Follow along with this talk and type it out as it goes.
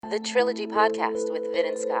The Trilogy Podcast with Vin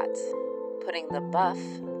and Scott, putting the buff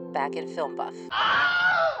back in film buff.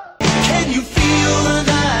 Can you feel the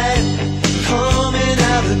night coming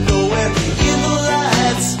out of nowhere in the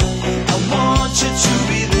lights? I want you to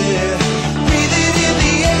be there, breathing in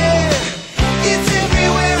the air. It's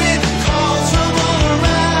everywhere, it calls from all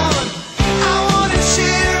around. I want to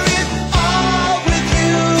share it all with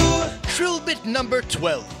you. Trilbit number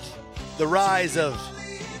 12, The Rise of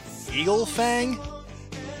Eagle Fang,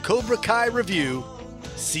 Cobra Kai Review,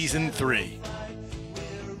 Season 3.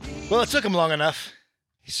 Well, it took him long enough.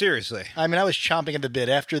 Seriously. I mean, I was chomping at the bit.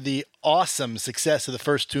 After the awesome success of the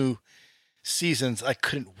first two seasons, I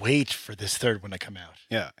couldn't wait for this third one to come out.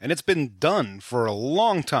 Yeah, and it's been done for a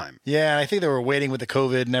long time. Yeah, I think they were waiting with the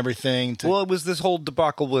COVID and everything. Well, it was this whole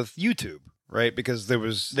debacle with YouTube, right? Because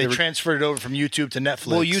they transferred it over from YouTube to Netflix.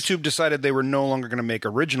 Well, YouTube decided they were no longer going to make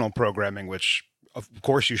original programming, which of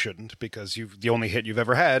course you shouldn't, because the only hit you've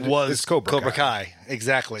ever had is Cobra Kai.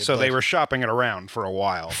 Exactly. So they were shopping it around for a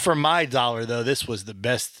while. For my dollar, though, this was the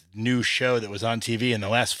best new show that was on TV in the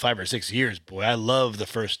last 5 or 6 years. Boy, I love the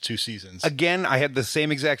first two seasons. Again, I had the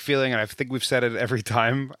same exact feeling, and I think we've said it every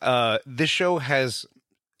time. This show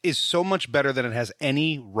is so much better than it has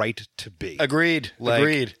any right to be. Agreed.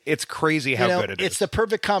 It's crazy how good it is. It's the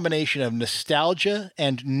perfect combination of nostalgia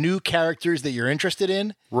and new characters that you're interested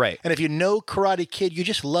in. Right. And if you know Karate Kid, you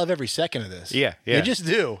just love every second of this. Yeah. You just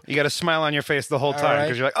do. You got a smile on your face the whole time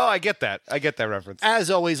because you're like, oh, I get that. I get that reference. As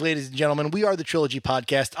always, ladies and gentlemen, we are the Trilogy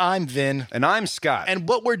Podcast. I'm Vin. And I'm Scott. And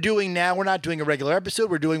what we're doing now, we're not doing a regular episode.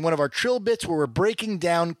 We're doing one of our Trill Bits where we're breaking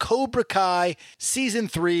down Cobra Kai Season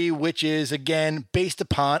 3, which is, again, based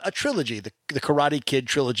upon a trilogy, the Karate Kid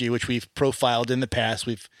trilogy, which we've profiled in the past.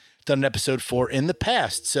 We've done an episode for in the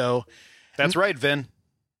past. So that's right, Vin.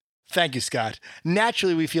 Thank you, Scott.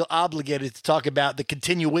 Naturally, we feel obligated to talk about the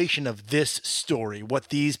continuation of this story, what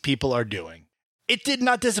these people are doing. It did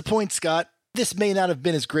not disappoint, Scott. This may not have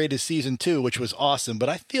been as great as Season 2, which was awesome, but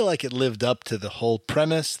I feel like it lived up to the whole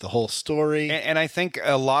premise, the whole story. And I think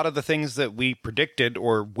a lot of the things that we predicted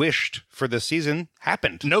or wished for this season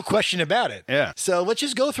happened. No question about it. Yeah. So let's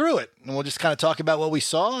just go through it, and we'll just kind of talk about what we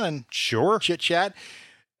saw and chit-chat.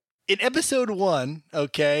 In Episode 1,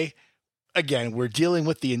 okay, again, we're dealing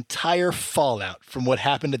with the entire fallout from what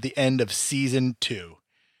happened at the end of Season 2.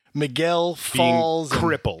 Miguel falls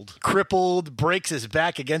crippled, breaks his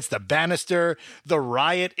back against the banister, the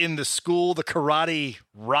riot in the school, the karate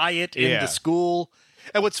riot in the school.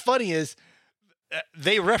 And what's funny is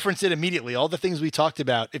they reference it immediately. All the things we talked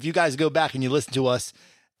about, if you guys go back and you listen to us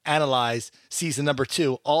analyze season number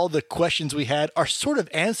 2, all the questions we had are sort of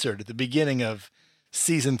answered at the beginning of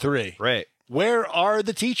Season 3. Right. Where are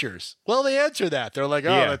the teachers? Well, they answer that. They're like,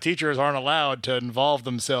 the teachers aren't allowed to involve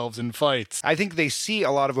themselves in fights. I think they see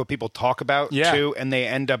a lot of what people talk about, too, and they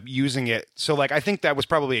end up using it. So, I think that was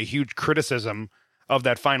probably a huge criticism of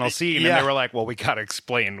that final scene. And they were like, well, we got to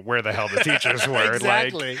explain where the hell the teachers were.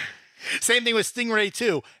 Exactly. Same thing with Stingray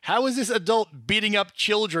 2. How is this adult beating up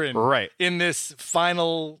children in this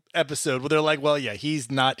final episode? Well, they're like, well, he's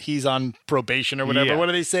on probation or whatever. Yeah. What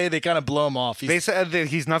do they say? They kind of blow him off. They said that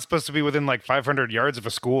he's not supposed to be within 500 yards of a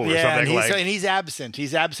school or something. And he's absent.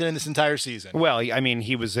 He's absent in this entire season. Well, I mean,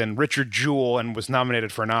 he was in Richard Jewell and was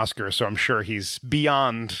nominated for an Oscar, so I'm sure he's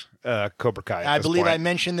beyond Cobra Kai. I believe I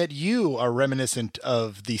mentioned that you are reminiscent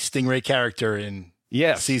of the Stingray character in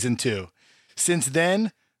Season 2. Since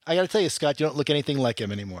then, I got to tell you, Scott, you don't look anything like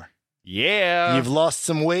him anymore. Yeah. You've lost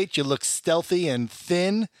some weight. You look stealthy and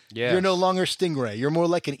thin. Yes. You're no longer Stingray. You're more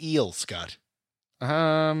like an eel, Scott.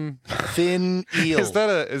 Thin eel. Is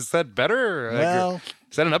that better? Well,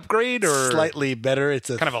 is that an upgrade or slightly better? It's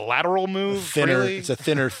a kind of a lateral move. Thinner. Really? It's a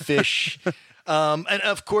thinner fish. And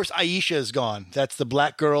of course, Aisha is gone. That's the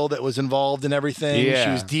black girl that was involved in everything. Yeah. She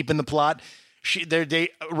was deep in the plot. They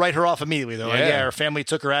write her off immediately, though. Her family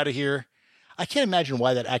took her out of here. I can't imagine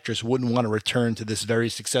why that actress wouldn't want to return to this very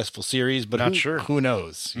successful series, but who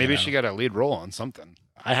knows? Maybe she got a lead role on something.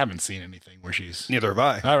 I haven't seen anything where she's... Neither have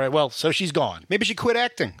I. All right, well, so she's gone. Maybe she quit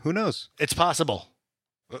acting. Who knows? It's possible.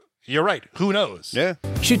 You're right. Who knows? Yeah.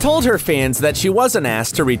 She told her fans that she wasn't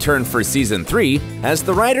asked to return for Season 3, as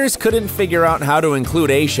the writers couldn't figure out how to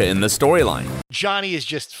include Aisha in the storyline. Johnny is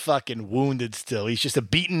just fucking wounded still. He's just a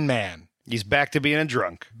beaten man. He's back to being a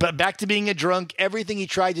drunk. But back to being a drunk, everything he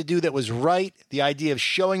tried to do that was right, the idea of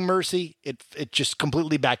showing mercy, it just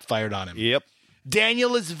completely backfired on him. Yep.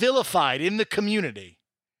 Daniel is vilified in the community.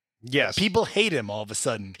 Yes. People hate him all of a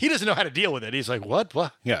sudden. He doesn't know how to deal with it. He's like, what?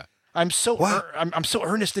 Yeah. I'm so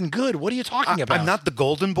earnest and good. What are you talking about? I'm not the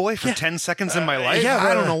golden boy for 10 seconds in my life.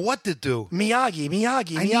 I don't know what to do. Miyagi.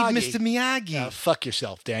 I need Mr. Miyagi. Fuck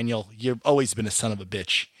yourself, Daniel. You've always been a son of a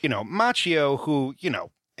bitch. Machio, who,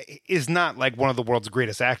 is not like one of the world's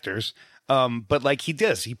greatest actors, but like he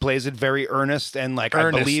does. He plays it very earnest and like, I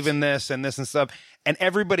believe in this and stuff. And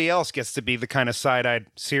everybody else gets to be the kind of side-eyed,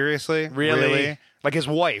 seriously? Really? Like his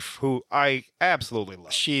wife, who I absolutely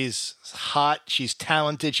love. She's hot. She's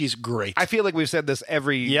talented. She's great. I feel like we've said this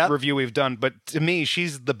every review we've done, but to me,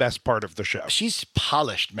 she's the best part of the show. She's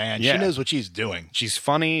polished, man. Yeah. She knows what she's doing. She's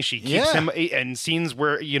funny. She keeps him in scenes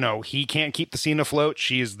where, he can't keep the scene afloat.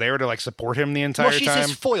 She is there to like support him the entire time. Well, she's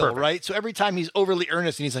his foil, right? So every time he's overly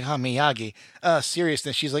earnest and he's like, Miyagi,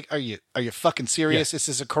 seriousness. She's like, are you fucking serious? Yeah. This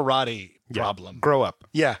is a karate problem. Grow up.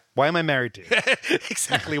 Yeah. Why am I married to you?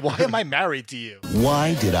 Exactly. Why am I married to you?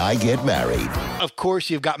 Why did I get married? Of course,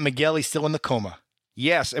 you've got Miguel. He's still in the coma.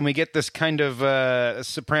 Yes, and we get this kind of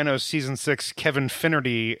Sopranos season 6 Kevin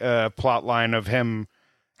Finnerty plot line of him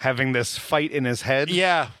having this fight in his head.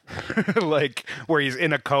 Yeah. Like where he's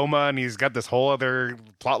in a coma and he's got this whole other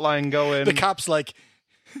plot line going. The cop's like,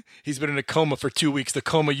 he's been in a coma for 2 weeks. The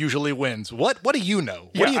coma usually wins. What do you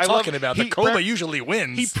know? What are you talking about? The coma usually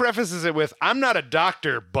wins. He prefaces it with, I'm not a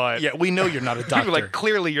doctor, but... Yeah, we know you're not a doctor. Like,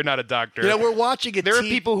 clearly you're not a doctor. We're watching a There are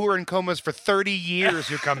people who are in comas for 30 years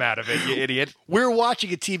who come out of it, you idiot. We're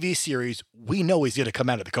watching a TV series. We know he's going to come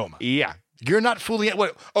out of the coma. Yeah. You're not fooling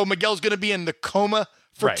it. Miguel's going to be in the coma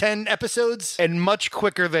for 10 episodes? And much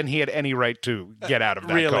quicker than he had any right to get out of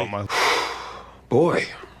that coma. Boy,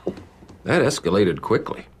 that escalated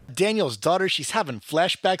quickly. Daniel's daughter, she's having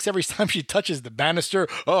flashbacks every time she touches the banister.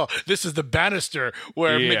 Oh, this is the banister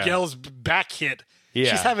where Miguel's back hit.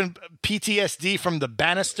 Yeah. She's having PTSD from the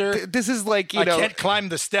banister. This is like, I can't climb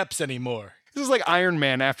the steps anymore. This is like Iron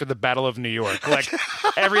Man after the Battle of New York. Like,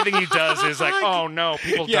 everything he does is like, oh no,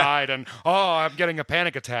 people died, and I'm getting a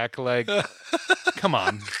panic attack. Like, come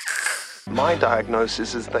on. My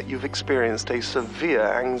diagnosis is that you've experienced a severe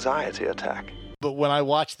anxiety attack. But when I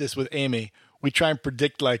watch this with Amy, we try and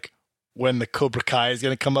predict, like, when the Cobra Kai is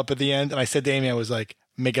going to come up at the end. And I said to Amy, I was like,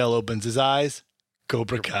 Miguel opens his eyes,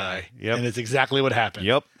 Cobra Kai. Yep. And it's exactly what happened.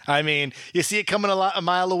 Yep. I mean, you see it coming a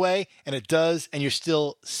mile away, and it does, and you're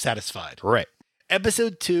still satisfied. Right.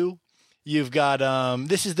 Episode 2, you've got,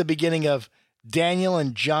 this is the beginning of Daniel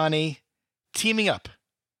and Johnny teaming up.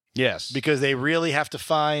 Yes. Because they really have to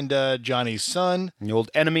find Johnny's son. The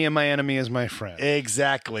old enemy of my enemy is my friend.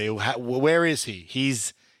 Exactly. Where is he?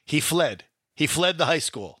 He fled. He fled the high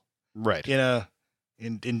school. Right.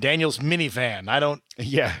 In Daniel's minivan.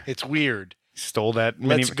 Yeah. It's weird. Stole that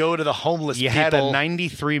minivan. Let's go to the homeless people. You had a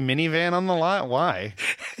 93 minivan on the lot? Why?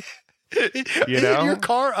 Your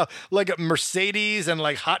car, like a Mercedes and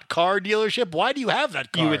like hot car dealership. Why do you have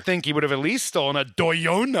that car? You would think he would have at least stolen a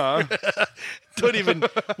Toyota.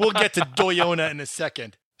 We'll get to Toyota in a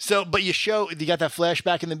second. So, but you got that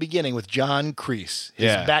flashback in the beginning with John Kreese,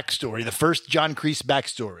 his backstory, the first John Kreese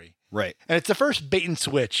backstory. Right. And it's the first bait and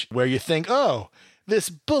switch where you think, oh, this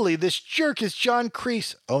bully, this jerk is John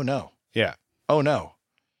Kreese. Oh, no. Yeah. Oh, no.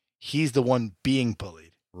 He's the one being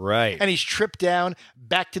bullied. Right. And he's tripped down,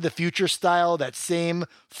 Back to the Future style, that same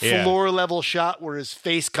floor level shot where his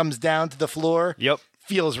face comes down to the floor. Yep.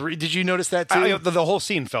 Did you notice that too? The whole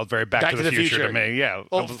scene felt very Back to the Future to me. Yeah.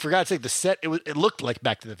 Oh, for God's sake, the set, it looked like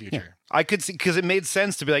Back to the Future. Yeah. I could see, because it made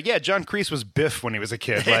sense to be like, John Kreese was Biff when he was a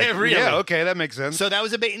kid. Like, really? Yeah, okay, that makes sense. So that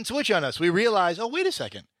was a bait and switch on us. We realized, oh, wait a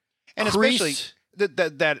second. And especially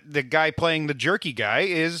that the guy playing the jerky guy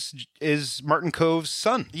is Martin Kove's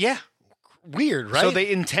son. Yeah. Weird, right? So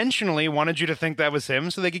they intentionally wanted you to think that was him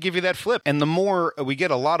so they could give you that flip. And the more we get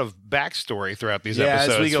a lot of backstory throughout these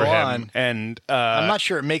episodes as we go on. And I'm not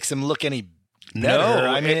sure it makes him look any better. No,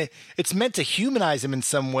 I mean, it's meant to humanize him in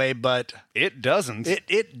some way, but it doesn't.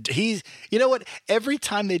 He's, you know what? Every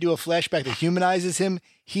time they do a flashback that humanizes him,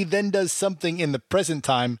 he then does something in the present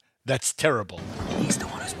time that's terrible. He's the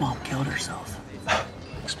one whose mom killed herself.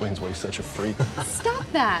 Explains why he's such a freak.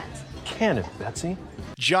 Stop that. Can it, Betsy?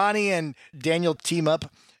 Johnny and Daniel team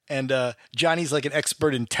up, and Johnny's like an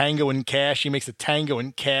expert in Tango and Cash. He makes a Tango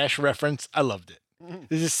and Cash reference. I loved it.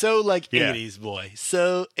 This is so like 80s, boy.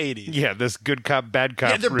 So 80s. Yeah, this good cop, bad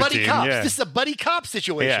cop they're routine. Buddy cops. Yeah. This is a buddy cop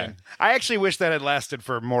situation. Yeah. I actually wish that had lasted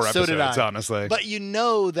for more episodes, so did I. Honestly. But you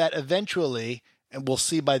know that eventually, and we'll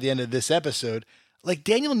see by the end of this episode, like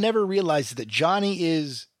Daniel never realizes that Johnny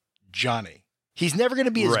is Johnny. He's never going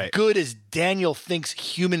to be as good as Daniel thinks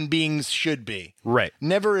human beings should be. Right.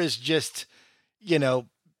 Never as just,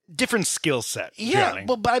 different skill set. Yeah, Johnny.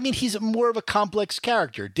 but I mean, he's more of a complex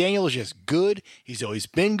character. Daniel is just good. He's always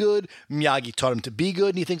been good. Miyagi taught him to be good,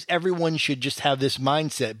 and he thinks everyone should just have this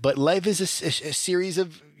mindset. But life is a series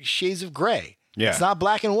of shades of gray. Yeah. It's not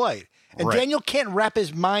black and white. And Right. Daniel can't wrap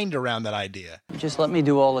his mind around that idea. Just let me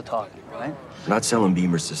do all the talking, right? I'm not selling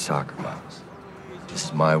Beamers to soccer moms. This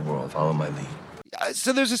is my world. Follow my lead.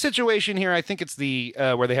 So there's a situation here. I think it's the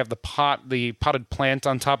where they have the potted plant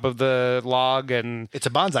on top of the log, and It's a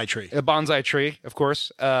bonsai tree. a bonsai tree, of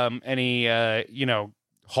course. And he,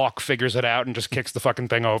 Hawk figures it out and just kicks the fucking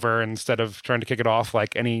thing over instead of trying to kick it off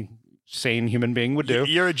like any sane human being would do.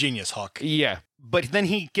 You're a genius, Hawk. Yeah, but then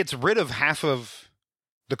he gets rid of half of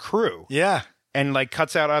the crew. Yeah. And like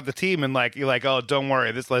cuts out the team, and like you're like, oh, don't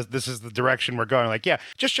worry, this is the direction we're going. Like, yeah,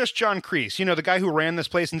 just John Kreese, the guy who ran this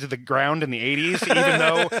place into the ground in the '80s, even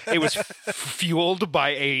though it was fueled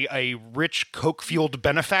by a rich coke fueled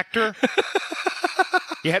benefactor.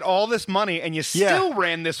 You had all this money, and you still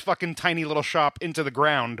ran this fucking tiny little shop into the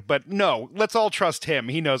ground. But no, let's all trust him.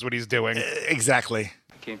 He knows what he's doing. Exactly.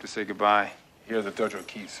 I came to say goodbye. Here are the dojo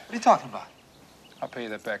keys. What are you talking about? I'll pay you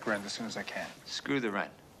that back rent as soon as I can. Screw the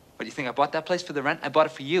rent. What, do you think I bought that place for the rent? I bought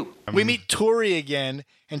it for you. We meet Tori again,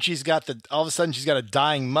 and she's got all of a sudden she's got a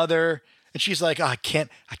dying mother, and she's like, oh, I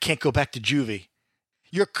can't go back to juvie.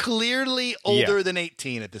 You're clearly older than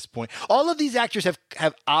 18 at this point. All of these actors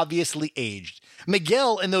have obviously aged.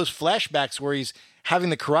 Miguel, in those flashbacks where he's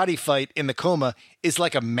having the karate fight in the coma, is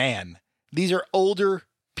like a man. These are older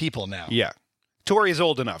people now. Yeah. Tori is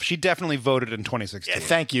old enough. She definitely voted in 2016. Yeah,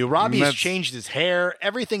 thank you. Robbie's changed his hair.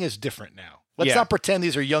 Everything is different now. Let's not pretend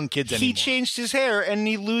these are young kids anymore. He changed his hair, and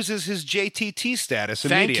he loses his JTT status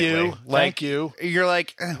Thank immediately. you. Thank you. You're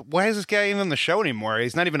like, why is this guy even on the show anymore?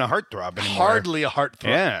 He's not even a heartthrob anymore. Hardly a heartthrob.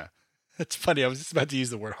 Yeah. That's funny. I was just about to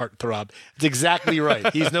use the word heartthrob. It's exactly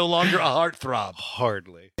right. He's no longer a heartthrob.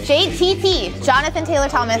 Hardly. JTT, Jonathan Taylor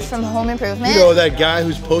Thomas from Home Improvement. You know that guy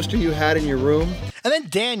whose poster you had in your room? And then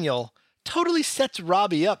Daniel totally sets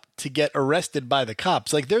Robbie up to get arrested by the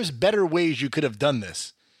cops. Like, there's better ways you could have done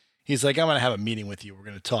this. He's like, I'm going to have a meeting with you. We're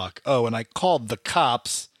going to talk. Oh, and I called the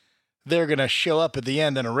cops. They're going to show up at the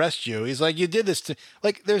end and arrest you. He's like, you did this to...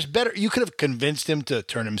 Like, there's better... You could have convinced him to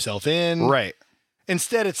turn himself in. Right.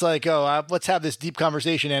 Instead, it's like, oh, let's have this deep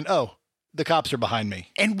conversation, and, oh, the cops are behind me.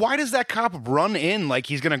 And why does that cop run in like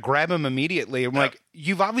he's going to grab him immediately? I'm like,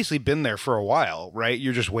 you've obviously been there for a while, right?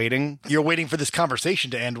 You're just waiting. You're waiting for this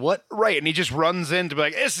conversation to end. What? Right. And he just runs in to be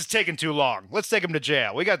like, this is taking too long. Let's take him to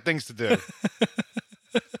jail. We got things to do.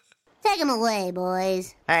 Take him away,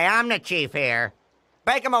 boys. Hey, I'm the chief here.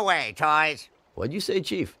 Take him away, toys. What'd you say,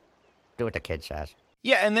 Chief? Do what the kid says.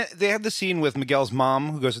 Yeah, and they have the scene with Miguel's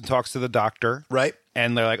mom who goes and talks to the doctor. Right.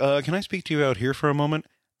 And they're like, can I speak to you out here for a moment?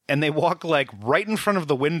 And they walk like right in front of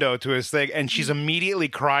the window to his thing, and she's immediately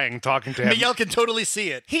crying, talking to him. Miguel can totally see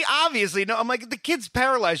it. He obviously I'm like, the kid's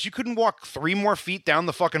paralyzed. You couldn't walk 3 more feet down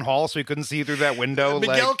the fucking hall so he couldn't see through that window.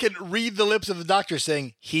 Miguel can read the lips of the doctor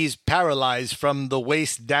saying he's paralyzed from the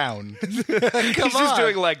waist down. He's just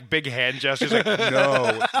doing like big hand gestures, like,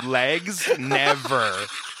 no, legs, never.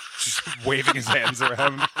 Just waving his hands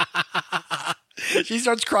around. She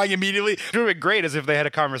starts crying immediately. It would have been great as if they had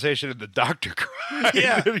a conversation and the doctor cried.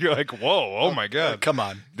 Yeah. You're like, whoa, oh my God. Come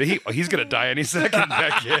on. He's going to die any second,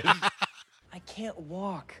 that kid. I can't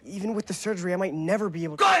walk. Even with the surgery, I might never be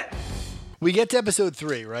able to. We get to episode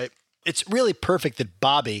 3, right? It's really perfect that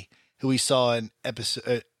Bobby, who we saw in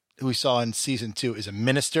season 2, is a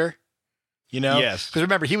minister. You know? Yes. Because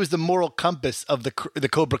remember, he was the moral compass of the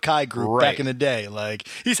Cobra Kai group back in the day. Like,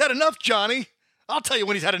 he's had enough, Johnny. I'll tell you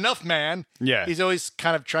when he's had enough, man. Yeah. He's always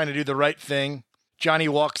kind of trying to do the right thing. Johnny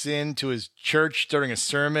walks into his church during a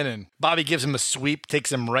sermon, and Bobby gives him a sweep,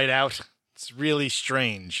 takes him right out. It's really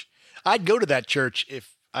strange. I'd go to that church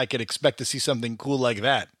if I could expect to see something cool like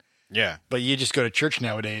that. Yeah. But you just go to church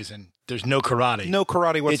nowadays, and there's no karate. No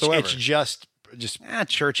karate whatsoever. It's just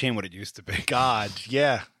church ain't what it used to be. God,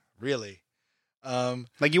 yeah, really.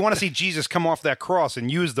 Like you want to see Jesus come off that cross and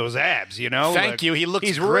use those abs, you know? Thank you. He looks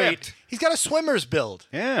he's great. Ripped. He's got a swimmer's build.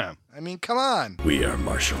 Yeah. I mean, come on. We are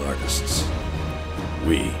martial artists.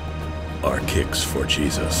 We are kicks for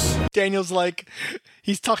Jesus. Daniel's like,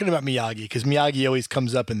 he's talking about Miyagi because Miyagi always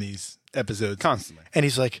comes up in these episodes. Constantly. And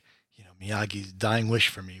he's like, Miyagi's dying wish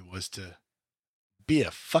for me was to be a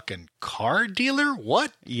fucking car dealer?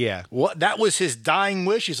 What? Yeah. What? That was his dying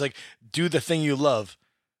wish? He's like, do the thing you love.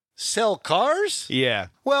 Sell cars? Yeah.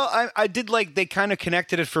 Well, I did like, they kind of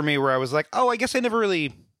connected it for me where I was like, oh, I guess I never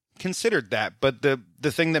really considered that. But the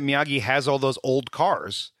thing that Miyagi has all those old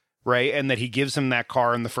cars, right? And that he gives him that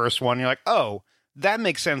car in the first one. You're like, oh, that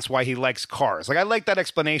makes sense why he likes cars. Like, I like that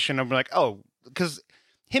explanation. I'm like, oh, because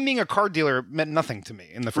him being a car dealer meant nothing to me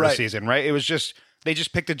in the first season, right? It was just, they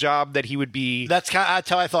just picked a job that he would be. That's how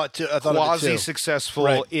I thought too. Quasi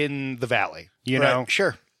successful in the Valley, you know?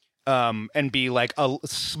 Sure. And be like a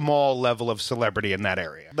small level of celebrity in that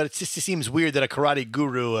area. But it seems weird that a karate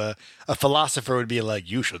guru, a philosopher would be like,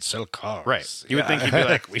 you should sell cars. Right. You would think he'd be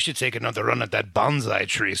like, we should take another run at that bonsai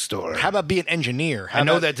tree store. How about be an engineer? I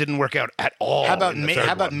know that didn't work out at all. How about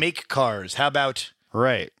make cars? How about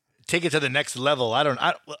take it to the next level?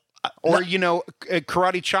 You know,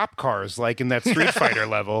 karate chop cars like in that Street Fighter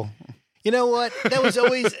level. You know what? That was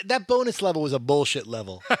always that bonus level was a bullshit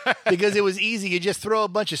level because it was easy. You just throw a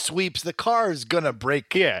bunch of sweeps. The car's gonna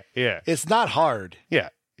break. Yeah. It's not hard. Yeah.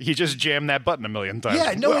 You just jam that button a million times.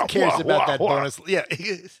 Yeah, no one cares about that bonus. Yeah,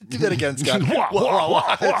 do that again, Scott.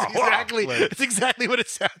 That's exactly what it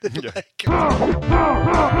sounded like.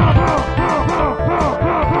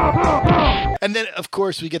 And then, of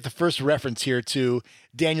course, we get the first reference here to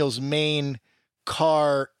Daniel's main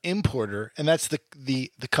car importer, and that's the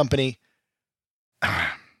company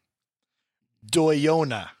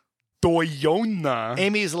Doyona.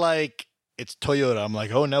 Amy's like, it's Toyota. I'm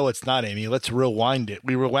like, oh no, it's not, Amy. Let's rewind it.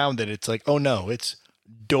 We rewound it. It's like, oh no, it's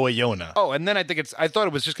Doyona. Oh, and then I thought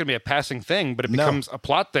it was just going to be a passing thing, but it becomes a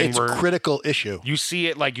plot thing. It's a critical issue. You see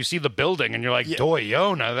it, like you see the building, and you're like,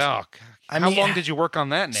 Doyona. Oh, how long did you work on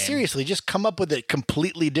that name? Seriously, just come up with a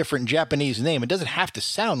completely different Japanese name. It doesn't have to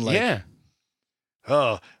sound like. Yeah.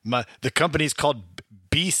 Oh, the company's called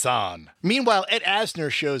Bisan. Meanwhile, Ed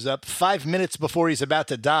Asner shows up 5 minutes before he's about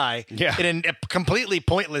to die in a completely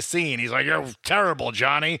pointless scene. He's like, you're terrible,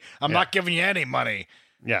 Johnny. I'm not giving you any money.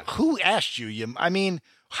 Yeah. Who asked you? I mean,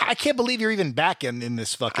 I can't believe you're even back in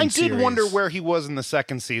this fucking series. I did wonder where he was in the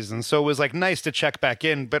second season, so it was like nice to check back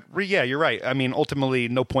in. But yeah, you're right. I mean, ultimately,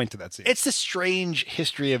 no point to that scene. It's a strange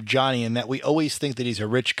history of Johnny in that we always think that he's a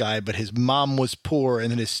rich guy, but his mom was poor and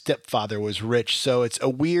then his stepfather was rich. So it's a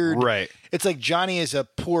weird. Right. It's like Johnny is a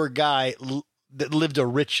poor guy that lived a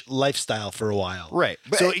rich lifestyle for a while. Right.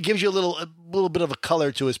 So it gives you a little bit of a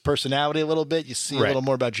color to his personality a little bit. You see a little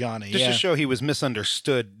more about Johnny. Just to show he was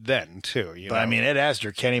misunderstood then, too. But I mean, Ed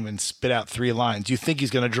Asner can't even spit out 3 lines. You think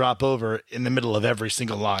he's going to drop over in the middle of every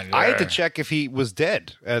single line. I had to check if he was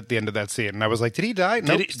dead at the end of that scene. And I was like, did he die?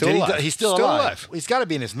 No, still alive. He's still alive. He's got to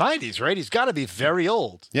be in his 90s, right? He's got to be very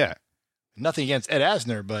old. Yeah. Nothing against Ed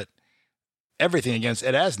Asner, but everything against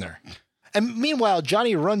Ed Asner. And meanwhile,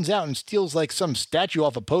 Johnny runs out and steals like some statue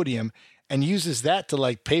off a podium and uses that to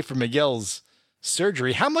like pay for Miguel's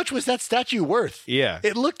surgery. How much was that statue worth? Yeah.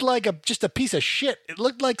 It looked like just a piece of shit. It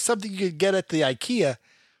looked like something you could get at the IKEA.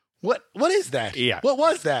 What is that? Yeah. What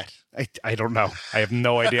was that? I don't know. I have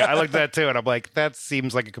no idea. I looked at that too, and I'm like, that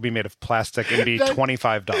seems like it could be made of plastic and be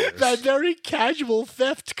 $25. That very casual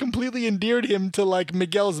theft completely endeared him to like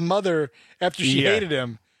Miguel's mother after she hated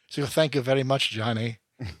him. So thank you very much, Johnny.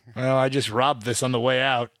 Well, I just robbed this on the way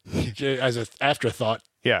out as an afterthought.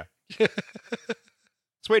 Yeah.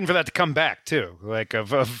 It's waiting for that to come back, too. Like,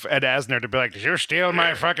 of Ed Asner to be like, did you steal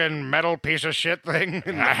my fucking metal piece of shit thing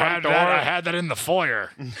in the front door? I had that in the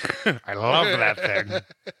foyer. I love that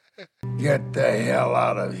thing. Get the hell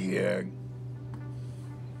out of here.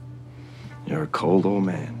 You're a cold old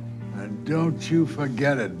man. And don't you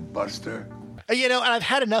forget it, Buster. You know, and I've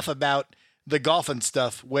had enough about the golfing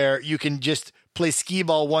stuff where you can just play skee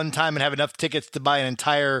ball one time and have enough tickets to buy an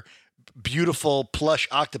entire beautiful plush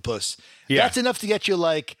octopus. Yeah. That's enough to get you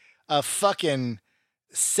like a fucking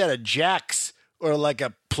set of jacks or like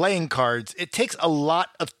a playing cards. It takes a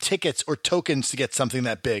lot of tickets or tokens to get something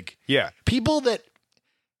that big. Yeah. People that,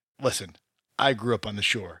 listen, I grew up on the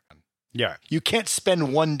shore. Yeah. You can't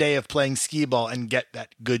spend one day of playing skee ball and get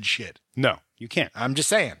that good shit. No, you can't. I'm just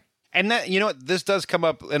saying. And that, you know what, this does come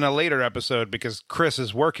up in a later episode because Chris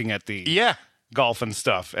is working at the golf and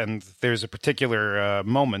stuff. And there's a particular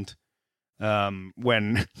moment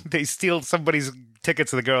when they steal somebody's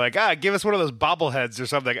tickets and they go like, give us one of those bobbleheads or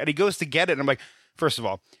something. And he goes to get it. And I'm like, first of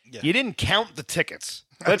all, you didn't count the tickets.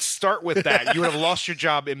 Let's start with that. You would have lost your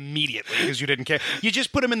job immediately because you didn't care. You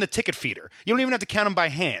just put them in the ticket feeder. You don't even have to count them by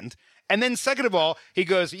hand. And then second of all, he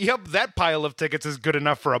goes, yep, that pile of tickets is good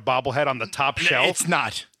enough for a bobblehead on the top shelf. It's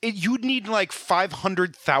not. You'd need like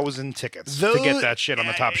 500,000 tickets to get that shit on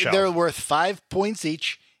the top shelf. They're worth 5 points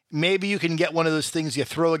each. Maybe you can get one of those things you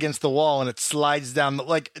throw against the wall and it slides down,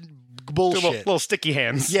 like bullshit. Little sticky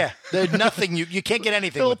hands. Yeah, there's nothing. You can't get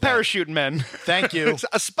anything. Little parachute men. Thank you.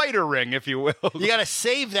 A spider ring, if you will. You got to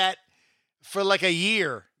save that for like a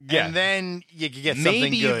year. Yeah. And then you can get something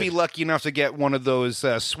Maybe good. you'd be lucky enough to get one of those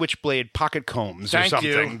switchblade pocket combs or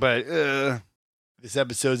something. But this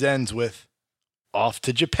episode ends with off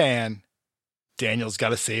to Japan Daniel's got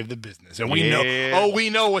to save the business. And we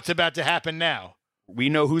know what's about to happen now. We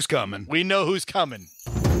know who's coming. We know who's coming.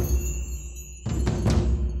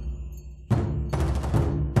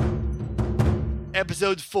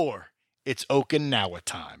 Episode 4. It's Okinawa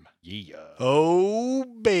time. Yeah. Oh,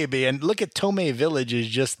 baby. And look at Tomei Village is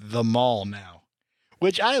just the mall now,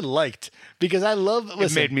 which I liked because I love...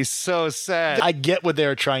 It made me so sad. I get what they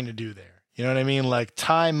were trying to do there. You know what I mean? Like,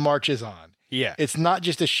 time marches on. Yeah. It's not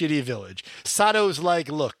just a shitty village. Sato's like,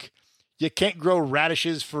 look, you can't grow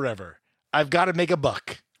radishes forever. I've got to make a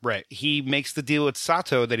buck. Right. He makes the deal with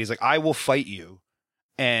Sato that he's like, I will fight you.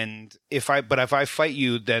 And if I fight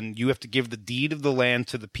you, then you have to give the deed of the land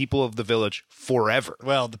to the people of the village forever.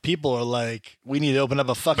 Well, the people are like, we need to open up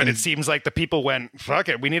a fucking... But it seems like the people went, fuck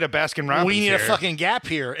it, we need a Baskin Robbins We need here. a fucking Gap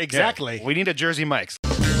here. Exactly. Yeah, we need a Jersey Mike's.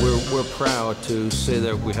 We're proud to say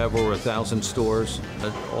that we have over 1,000 stores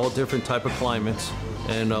at all different type of climates,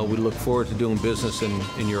 and we look forward to doing business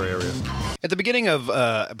in your area. At the beginning of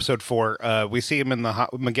episode 4, we see him in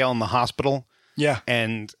Miguel in the hospital. Yeah.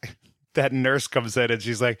 And that nurse comes in and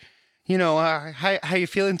she's like, you know, how you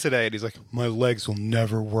feeling today? And he's like, my legs will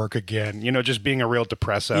never work again. You know, just being a real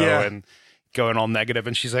depresso and going all negative.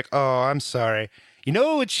 And she's like, oh, I'm sorry. You know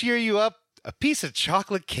what would cheer you up? A piece of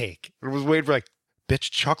chocolate cake. I was waiting for like,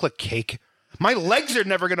 bitch, chocolate cake? My legs are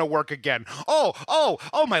never going to work again. Oh,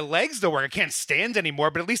 my legs don't work. I can't stand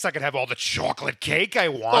anymore, but at least I can have all the chocolate cake I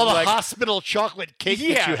want. All the hospital chocolate cake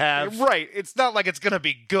that you have. Right. It's not like it's going to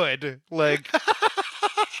be good. Like...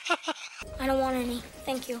 I don't want any.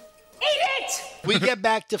 Thank you. Eat it! We get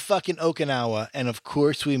back to fucking Okinawa, and of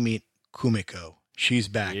course we meet Kumiko. She's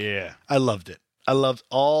back. Yeah. I loved it. I loved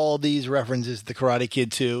all these references to the Karate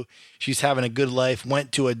Kid too. She's having a good life,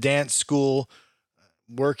 went to a dance school,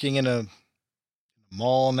 working in a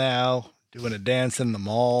mall now, doing a dance in the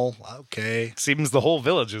mall. Okay. Seems the whole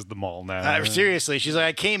village is the mall now. Seriously, she's like,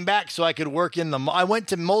 I came back so I could work in the mall. I went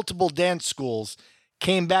to multiple dance schools,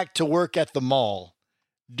 came back to work at the mall,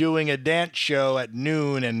 doing a dance show at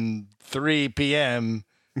noon and 3 p.m.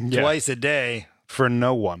 Twice a day. For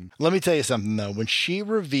no one. Let me tell you something, though. When she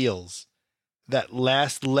reveals that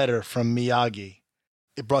last letter from Miyagi,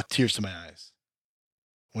 it brought tears to my eyes.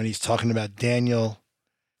 When he's talking about Daniel.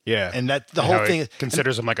 Yeah. And that the whole thing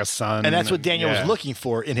considers him like a son. And that's what Daniel was looking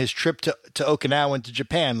for in his trip to Okinawa and to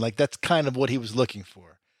Japan. Like, that's kind of what he was looking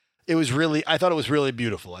for. It was really, I thought it was really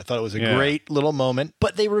beautiful. I thought it was a great little moment.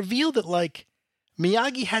 But they revealed that, like,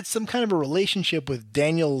 Miyagi had some kind of a relationship with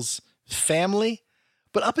Daniel's family.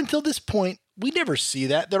 But up until this point, we never see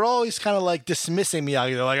that. They're always kind of like dismissing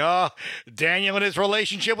Miyagi. They're like, oh, Daniel and his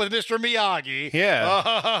relationship with Mr. Miyagi.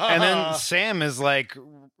 Yeah. And then Sam is like,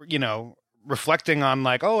 you know, reflecting on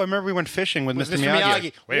like, oh, I remember we went fishing with Mr.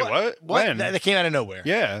 Miyagi. Wait, what? When? That came out of nowhere.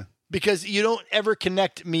 Yeah. Because you don't ever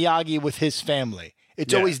connect Miyagi with his family.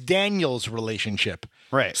 It's always Daniel's relationship.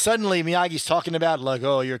 Right. Suddenly, Miyagi's talking about like,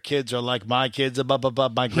 oh, your kids are like my kids, above,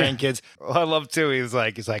 my grandkids. Well, I love too. He's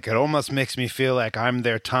like, it almost makes me feel like I'm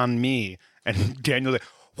their Tan-mi. And Daniel's like,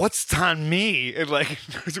 what's Tan-mi? And like,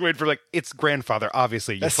 I was waiting for like, it's grandfather,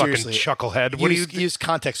 obviously. You fucking chucklehead. What do you use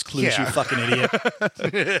context clues? You fucking idiot.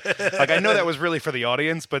 Like, I know that was really for the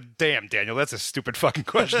audience, but damn, Daniel, that's a stupid fucking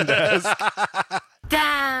question to ask.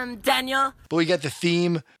 Damn, Daniel. But we got the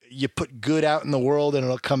theme. You put good out in the world and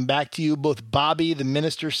it'll come back to you. Both Bobby, the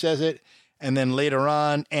minister, says it. And then later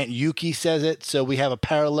on, Aunt Yuki says it. So we have a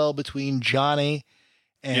parallel between Johnny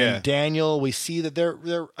and Daniel. We see that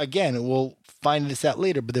they're again, we'll find this out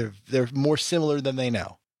later, but they're more similar than they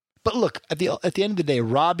know. But look, at the end of the day,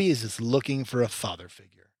 Robbie is just looking for a father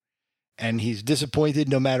figure. And he's disappointed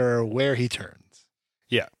no matter where he turns.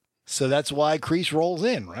 Yeah. So that's why Kreese rolls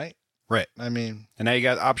in, right? Right. I mean, and now you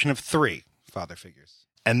got option of 3 father figures.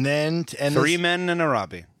 And then to end 3 men and a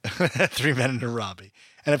Robbie. 3 men and a Robbie.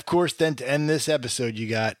 And of course, then to end this episode, you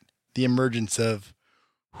got the emergence of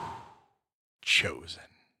Chozen.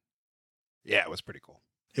 Yeah, it was pretty cool.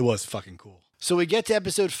 It was fucking cool. So we get to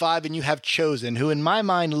episode 5 and you have Chozen, who in my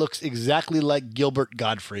mind looks exactly like Gilbert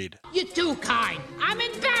Gottfried. You're too kind. I'm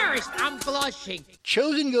embarrassed. I'm blushing.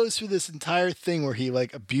 Chozen goes through this entire thing where he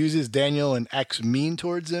like abuses Daniel and acts mean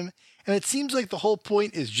towards him. And it seems like the whole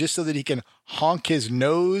point is just so that he can honk his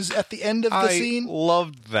nose at the end of the scene. I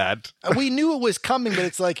loved that. We knew it was coming, but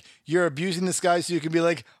it's like, you're abusing this guy so you can be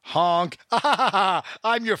like, honk.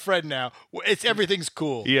 I'm your friend now. Everything's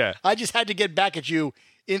cool. Yeah. I just had to get back at you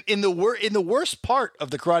in the worst part of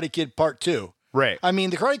the Karate Kid Part 2. Right. I mean,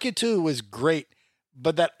 the Karate Kid 2 was great,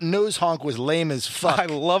 but that nose honk was lame as fuck. I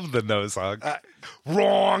love the nose honk.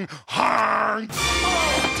 Wrong honk.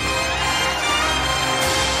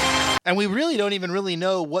 And we really don't even really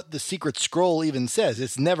know what the secret scroll even says.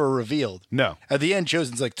 It's never revealed. No. At the end,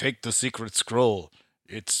 Chosen's like, take the secret scroll.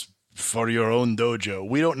 It's for your own dojo.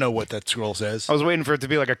 We don't know what that scroll says. I was waiting for it to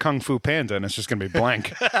be like a Kung Fu Panda, and it's just going to be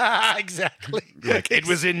blank. Exactly. Like, it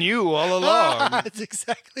was in you all along. That's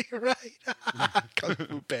exactly right. Kung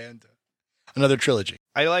Fu Panda. Another trilogy.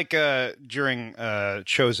 I like during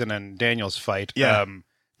Chosen and Daniel's fight. Yeah.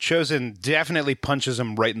 Chosen definitely punches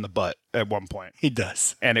him right in the butt at one point. He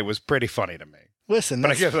does. And it was pretty funny to me. Listen,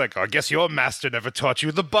 but I guess your master never taught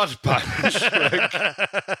you the butt punch.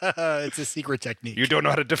 It's a secret technique. You don't know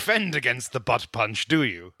how to defend against the butt punch, do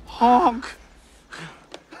you? Honk.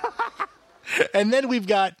 And then we've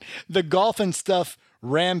got the golf and stuff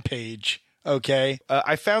rampage. Okay.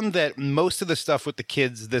 I found that most of the stuff with the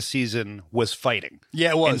kids this season was fighting. Yeah,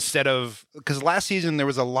 it was. Instead of, because last season there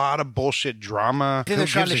was a lot of bullshit drama. I think they're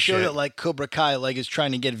trying to show that like Cobra Kai like is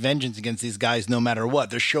trying to get vengeance against these guys no matter what.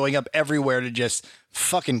 They're showing up everywhere to just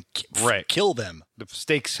fucking kill them. The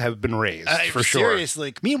stakes have been raised for sure.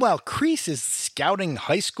 Seriously. Meanwhile, Kreese is scouting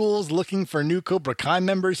high schools looking for new Cobra Kai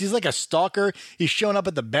members. He's like a stalker. He's showing up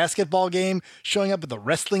at the basketball game, showing up at the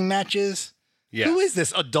wrestling matches. Yeah. Who is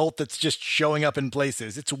this adult that's just showing up in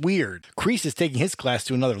places? It's weird. Kreese is taking his class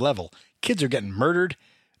to another level. Kids are getting murdered.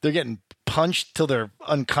 They're getting punched till they're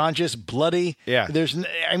unconscious, bloody. Yeah.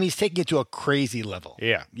 He's taking it to a crazy level.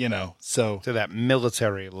 Yeah. So. To that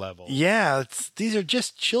military level. Yeah. These are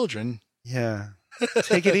just children. Yeah.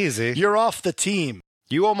 Take it easy. You're off the team.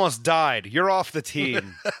 You almost died. You're off the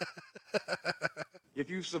team. If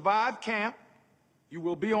you survive camp, you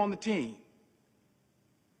will be on the team.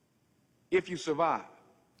 If you survive.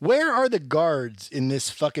 Where are the guards in this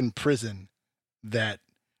fucking prison that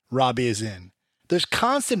Robbie is in? There's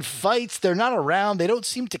constant fights. They're not around. They don't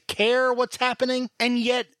seem to care what's happening. And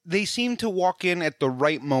yet they seem to walk in at the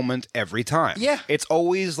right moment every time. Yeah. It's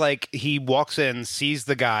always like he walks in, sees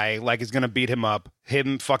the guy, like he's going to beat him up,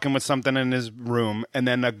 him fucking with something in his room. And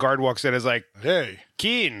then a guard walks in and is like, hey,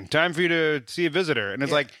 Keen, time for you to see a visitor. And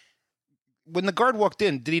it's like, when the guard walked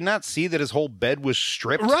in, did he not see that his whole bed was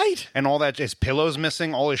stripped? Right. And all that, his pillow's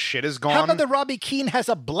missing, all his shit is gone? How about that Robbie Keane has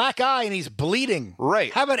a black eye and he's bleeding?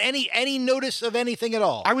 Right. How about any notice of anything at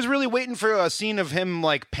all? I was really waiting for a scene of him,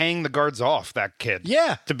 like, paying the guards off, that kid.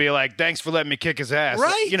 Yeah. To be like, thanks for letting me kick his ass.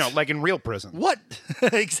 Right. Like in real prison. What?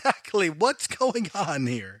 Exactly. What's going on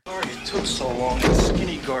here? Sorry it took so long. The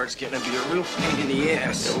skinny guard's getting to be a real pain in the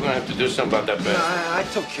ass. Yeah, we're going to have to do something about that bed. I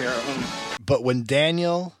took care of him. But when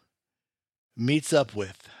Daniel meets up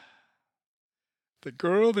with the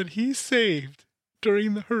girl that he saved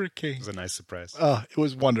during the hurricane. It was a nice surprise. Oh, it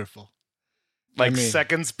was wonderful. Like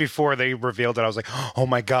seconds before they revealed it, I was like, oh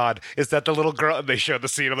my God, is that the little girl? And they showed the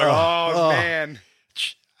scene. I'm like, oh man.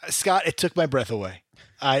 Scott, it took my breath away.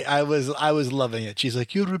 I was loving it. She's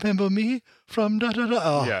like, you remember me from da da da.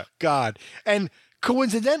 Oh, yeah. God. And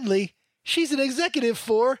coincidentally, she's an executive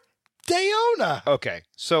for Dayona. Okay,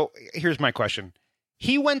 so here's my question.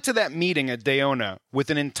 He went to that meeting at Dayona with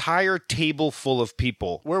an entire table full of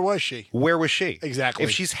people. Where was she? Where was she? Exactly. If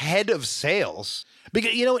she's head of sales.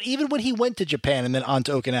 Because, even when he went to Japan and then on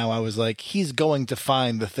to Okinawa, I was like, he's going to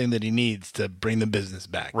find the thing that he needs to bring the business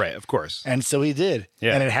back. Right, of course. And so he did.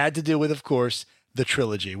 Yeah. And it had to do with, of course, the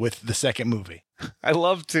trilogy, with the second movie. I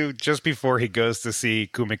love to, just before he goes to see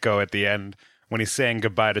Kumiko at the end, when he's saying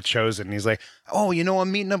goodbye to Chosen, he's like, oh,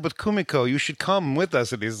 I'm meeting up with Kumiko. You should come with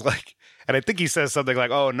us. And he's like, and I think he says something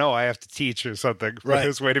like, oh, no, I have to teach or something. Right. I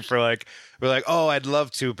was waiting for we're like, oh, I'd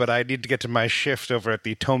love to, but I need to get to my shift over at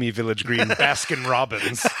the Tomy Village Green Baskin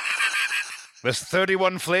Robbins. There's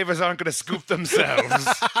 31 flavors aren't going to scoop themselves.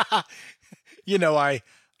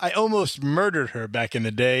 I almost murdered her back in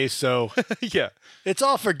the day, so yeah, it's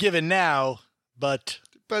all forgiven now, but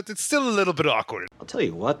it's still a little bit awkward. I'll tell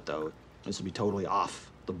you what, though, this would be totally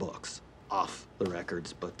off the books, off the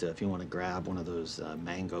records, but if you want to grab one of those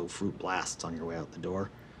mango fruit blasts on your way out the door,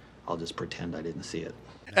 I'll just pretend I didn't see it.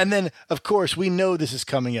 And then, of course, we know this is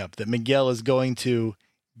coming up, that Miguel is going to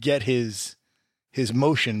get his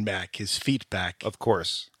motion back, his feet back. Of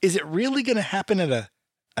course. Is it really going to happen at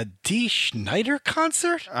a Dee Snider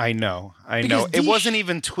concert? I know. It wasn't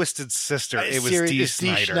even Twisted Sister. It was Dee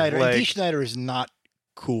Snider. And Dee Snider is not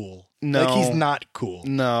cool. No. He's not cool.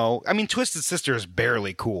 No. I mean, Twisted Sister is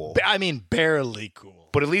barely cool. Barely cool.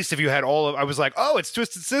 But at least if you had I was like, oh, it's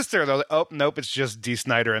Twisted Sister. And I was like, oh, nope, it's just Dee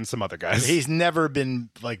Snider and some other guys. He's never been,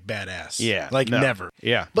 badass. Yeah. Never.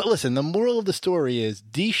 Yeah. But listen, the moral of the story is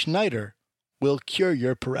Dee Snider will cure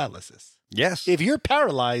your paralysis. Yes. If you're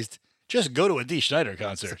paralyzed, just go to a Dee Snider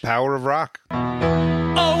concert. It's the power of rock.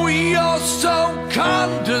 Oh, you're so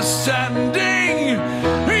condescending.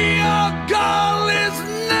 Your girl is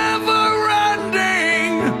never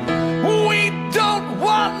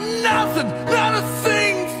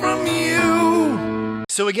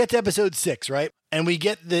get to episode 6, right? And we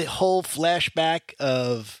get the whole flashback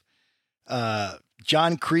of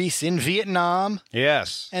John Kreese in Vietnam.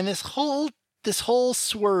 Yes. And this whole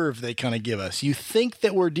swerve they kind of give us. You think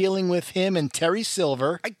that we're dealing with him and Terry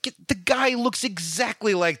Silver. The guy looks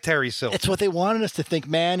exactly like Terry Silver. It's what they wanted us to think,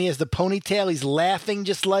 man. He has the ponytail. He's laughing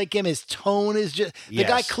just like him. His tone is just... The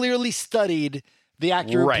guy clearly studied the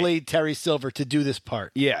actor who played Terry Silver to do this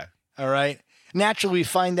part. Yeah. All right? Naturally, we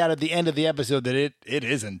find out at the end of the episode that it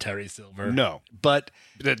isn't Terry Silver. No. But...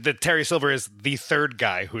 The Terry Silver is the third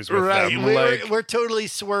guy who's with them. We're totally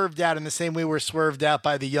swerved out in the same way we're swerved out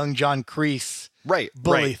by the young John Kreese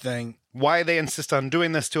bully thing. Why they insist on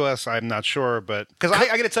doing this to us, I'm not sure. But because I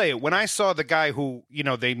got to tell you, when I saw the guy who,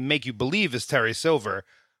 they make you believe is Terry Silver,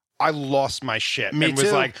 I lost my shit. Me and too.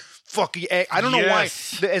 was like, fuck, I don't know why.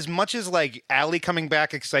 As much as like Allie coming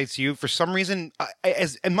back excites you, for some reason,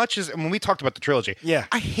 as much as when we talked about the trilogy,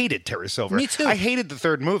 I hated Terry Silver. Me too. I hated the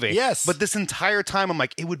third movie. Yes. But this entire time, I'm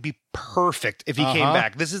like, it would be perfect if he came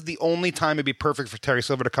back. This is the only time it'd be perfect for Terry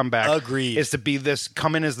Silver to come back. Agreed. Is to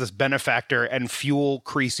come in as this benefactor and fuel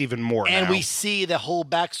Kreese even more. And now. we see the whole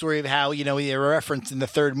backstory of how, they referenced in the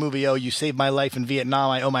third movie, you saved my life in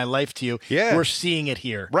Vietnam, I owe my life to you. Yeah. We're seeing it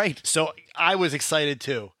here. Right. So I was excited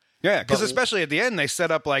too. Yeah, because especially at the end, they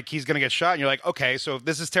set up like he's going to get shot, and you're like, okay, so if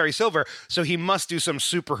this is Terry Silver, so he must do some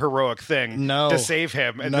super heroic thing to save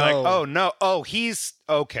him. And they're like, oh, no, he's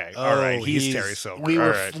okay. All right, he's Terry Silver.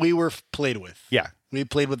 We were played with. Yeah. We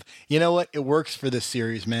played with. You know what? It works for this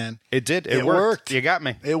series, man. It did. It worked. You got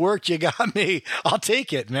me. It worked. You got me. I'll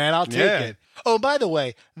take it, man. I'll take it. Oh, by the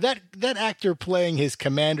way, that actor playing his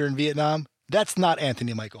commander in Vietnam, that's not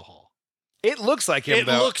Anthony Michael Hall. It looks like him,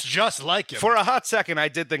 though. It looks just like him. For a hot second, I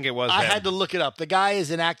did think it was him. I had to look it up. The guy is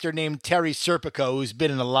an actor named Terry Serpico, who's been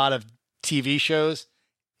in a lot of TV shows,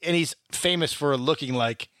 and he's famous for looking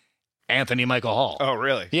like Anthony Michael Hall. Oh,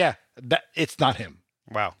 really? Yeah. It's not him.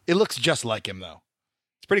 Wow. It looks just like him, though.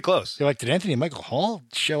 It's pretty close. You're like, did Anthony Michael Hall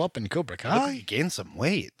show up in Cobra Kai? Look like he gained some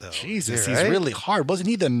weight, though. Jesus, he's really hard. Wasn't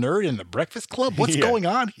he the nerd in the Breakfast Club? What's going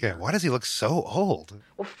on? Yeah, why does he look so old?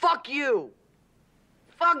 Well, fuck you.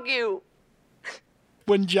 Fuck you.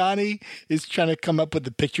 When Johnny is trying to come up with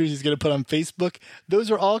the pictures he's going to put on Facebook, those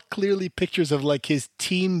are all clearly pictures of like his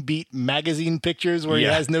Team Beat magazine pictures where he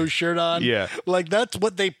has no shirt on. Yeah. Like that's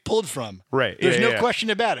what they pulled from. Right. There's no question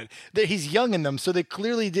about it. He's young in them, so they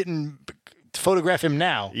clearly didn't photograph him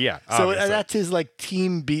now. Yeah. So obviously. that's his like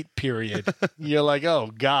Team Beat period. You're like,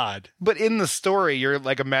 oh God. But in the story, you're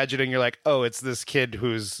like imagining, you're like, oh, it's this kid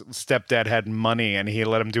whose stepdad had money and he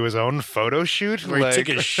let him do his own photo shoot. Where he took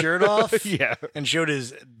his shirt off and showed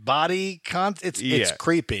his body It's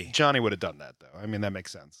creepy. Johnny would have done that, though. I mean, that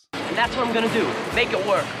makes sense. And that's what I'm going to do. Make it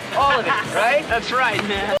work. All of it, right? That's right,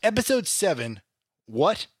 man. Episode 7,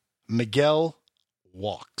 What? Miguel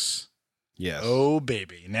Walks. Yes. Oh,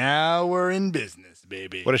 baby. Now we're in business,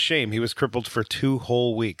 baby. What a shame. He was crippled for 2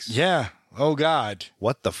 whole weeks. Yeah. Oh, God.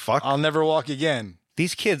 What the fuck? I'll never walk again.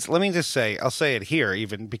 These kids, let me just say, I'll say it here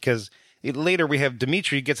even, because later we have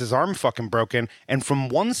Dimitri gets his arm fucking broken, and from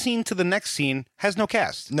one scene to the next scene has no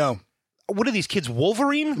cast. No. What are these kids,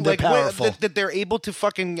 Wolverine? They're powerful. That they're able to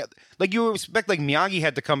fucking... Like, you expect, like, Miyagi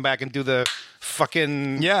had to come back and do the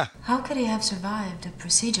fucking... Yeah. How could he have survived a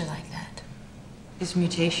procedure like that? His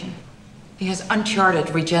mutation. He has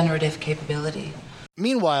uncharted regenerative capability.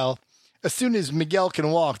 Meanwhile, as soon as Miguel can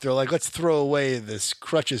walk, they're like, let's throw away this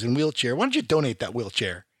crutches and wheelchair. Why don't you donate that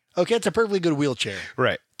wheelchair? Okay, it's a perfectly good wheelchair.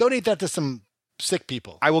 Right. Donate that to some sick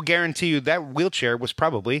people. I will guarantee you that wheelchair was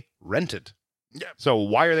probably rented. Yeah. So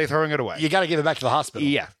why are they throwing it away? You got to give it back to the hospital.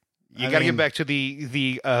 Yeah. You got to give it back to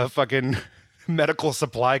the fucking medical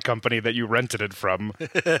supply company that you rented it from.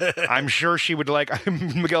 I'm sure she would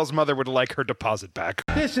Miguel's mother would like her deposit back.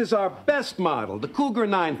 This is our best model, the Cougar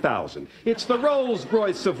 9000. It's the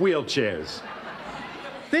Rolls-Royce of wheelchairs.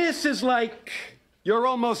 This is like you're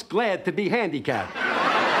almost glad to be handicapped.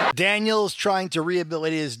 Daniel's trying to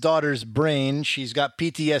rehabilitate his daughter's brain. She's got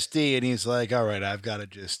PTSD, and he's like, all right, I've got to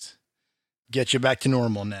just get you back to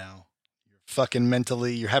normal now. Fucking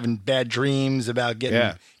mentally, you're having bad dreams about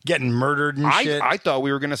getting murdered and shit. I thought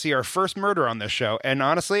we were going to see our first murder on this show, and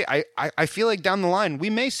honestly, I feel like down the line we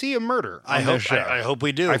may see a murder on this show. I hope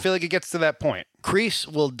we do. I feel like it gets to that point.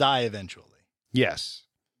 Kreese will die eventually. Yes.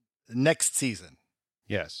 Next season.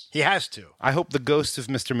 Yes. He has to. I hope the ghost of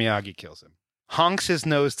Mr. Miyagi kills him. Honks his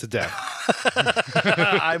nose to death.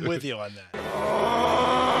 I'm with you on that.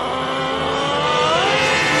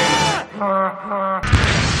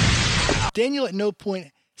 Daniel at no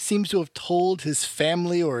point seems to have told his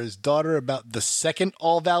family or his daughter about the second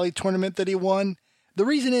All Valley tournament that he won. The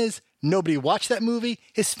reason is nobody watched that movie.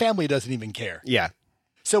 His family doesn't even care. Yeah.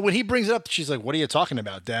 So when he brings it up, she's like, what are you talking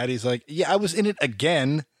about, Dad? He's like, yeah, I was in it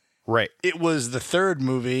again. Right. It was the third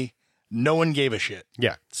movie. No one gave a shit.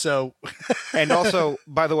 Yeah. So, and also,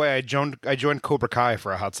 by the way, I joined Cobra Kai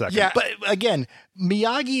for a hot second. Yeah, but again,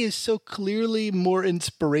 Miyagi is so clearly more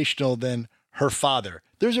inspirational than her father.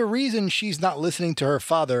 There's a reason she's not listening to her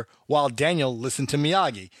father while Daniel listened to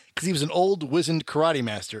Miyagi, because he was an old, wizened karate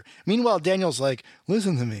master. Meanwhile, Daniel's like,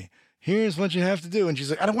 listen to me. Here's what you have to do. And she's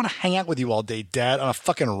like, I don't want to hang out with you all day, Dad, on a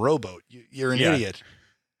fucking rowboat. You're an idiot.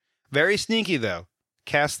 Very sneaky, though.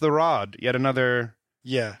 Cast the rod. Yet another...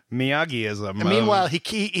 Yeah, Miyagi-ism. And meanwhile,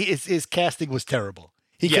 his casting was terrible.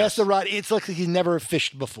 He cast the rod. It's like he's never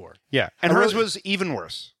fished before. Yeah, and hers was even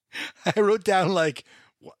worse. I wrote down like,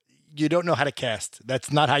 you don't know how to cast.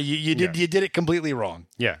 That's not how you did. You did it completely wrong.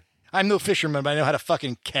 Yeah, I'm no fisherman, but I know how to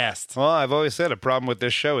fucking cast. Well, I've always said a problem with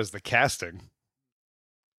this show is the casting.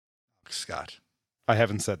 Scott, I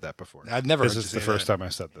haven't said that before. I've never. This is the first time I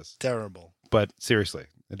said this. Terrible. But seriously,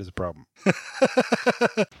 it is a problem.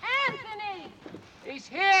 He's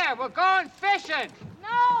here. We're going fishing.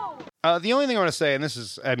 No. The only thing I want to say, and this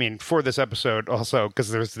is, I mean, for this episode also,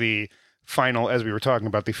 because there's the final, as we were talking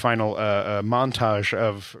about, the final montage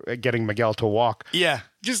of getting Miguel to walk. Yeah.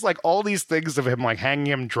 Just like all these things of him, like hanging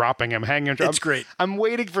him, dropping him, hanging him. It's great. I'm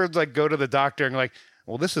waiting for him to like go to the doctor and like,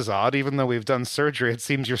 well, this is odd. Even though we've done surgery, it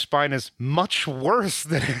seems your spine is much worse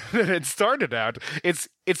than it started out. It's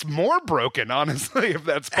more broken, honestly, if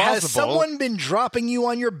that's possible. Has someone been dropping you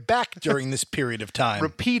on your back during this period of time?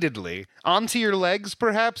 Repeatedly. Onto your legs,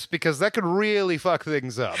 perhaps? Because that could really fuck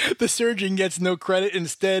things up. The surgeon gets no credit.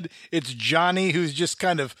 Instead, it's Johnny who's just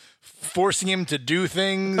kind of forcing him to do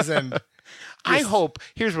things and... I hope,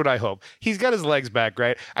 here's what I hope. He's got his legs back,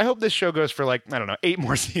 right? I hope this show goes for like, I don't know, 8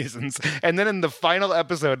 more seasons. And then in the final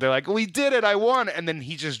episode, they're like, we did it, I won. And then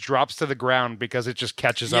he just drops to the ground because it just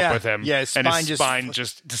catches up with him. Yeah, his spine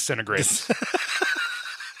just disintegrates.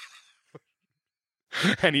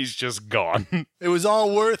 And he's just gone. It was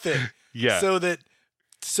all worth it. Yeah. So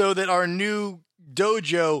that our new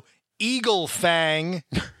dojo, Eagle Fang,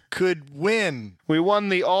 could win. We won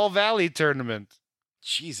the All Valley tournament.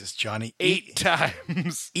 Jesus, Johnny. 8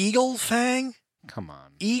 times. Eagle Fang? Come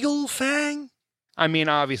on. Eagle Fang? I mean,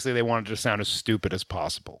 obviously they wanted to sound as stupid as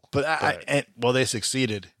possible. But well, they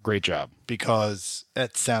succeeded. Great job. Because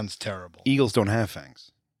that sounds terrible. Eagles don't have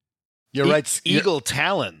fangs. You're right. Eagle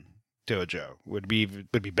Talon dojo would be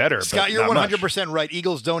better. Scott, but you're not 100% much. right.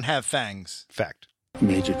 Eagles don't have fangs. Fact. You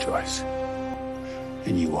made your choice.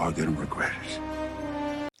 And you are going to regret it.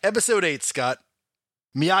 Episode 8, Scott.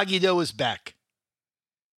 Miyagi-Do is back.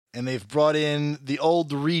 And they've brought in the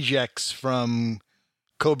old rejects from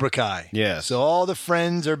Cobra Kai. Yes. So all the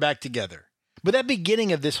friends are back together. But that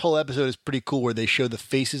beginning of this whole episode is pretty cool where they show the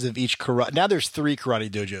faces of each karate. Now there's 3 karate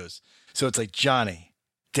dojos. So it's like Johnny,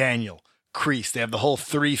 Daniel, Kreese. They have the whole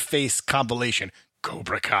 3-face compilation.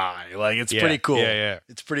 Cobra Kai. Like, it's pretty cool. Yeah.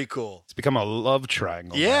 It's pretty cool. It's become a love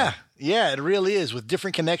triangle. Yeah. Yeah, it really is, with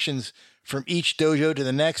different connections from each dojo to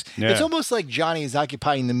the next. Yeah. It's almost like Johnny is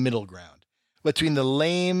occupying the middle ground between the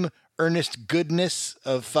lame, earnest goodness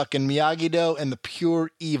of fucking Miyagi-Do and the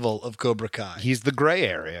pure evil of Cobra Kai. He's the gray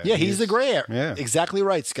area. Yeah, he's the gray area. Yeah. Exactly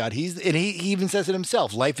right, Scott. He even says it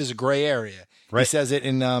himself. Life is a gray area. Right. He says it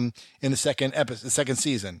in the second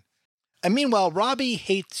season. And meanwhile, Robbie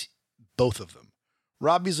hates both of them.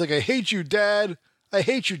 Robbie's like, I hate you, Dad. I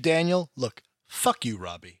hate you, Daniel. Look, fuck you,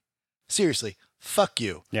 Robbie. Seriously, fuck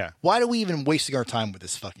you. Yeah. Why are we even wasting our time with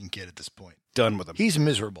this fucking kid at this point? Done with him. He's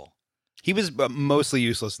miserable. He was mostly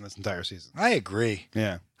useless in this entire season. I agree.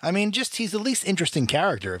 Yeah. I mean, he's the least interesting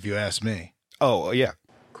character, if you ask me. Oh, yeah.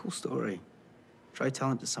 Cool story. Try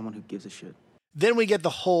telling it to someone who gives a shit. Then we get the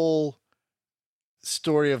whole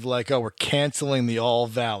story of like, oh, we're canceling the All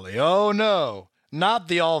Valley. Oh, no, not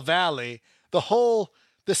the All Valley.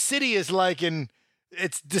 The city is like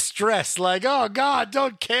it's distress. Like, oh, God,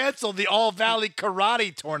 don't cancel the All Valley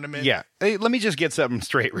Karate Tournament. Yeah. Hey, let me just get something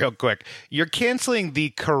straight real quick. You're canceling the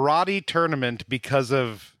karate tournament because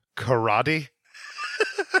of karate?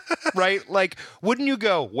 Right? Like, wouldn't you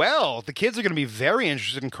go, well, the kids are going to be very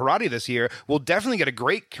interested in karate this year. We'll definitely get a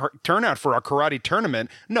great turnout for our karate tournament.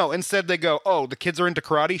 No, instead they go, oh, the kids are into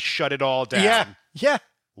karate? Shut it all down. Yeah.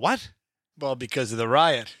 What? Well, because of the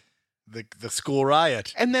riot. The school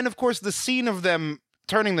riot. And then, of course, the scene of them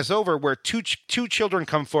turning this over where two children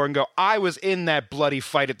come forward and go, I was in that bloody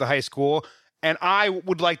fight at the high school, and I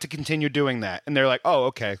would like to continue doing that. And they're like, oh,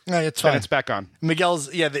 okay. Yeah, it's fine. Then it's back on.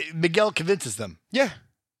 Miguel convinces them. Yeah.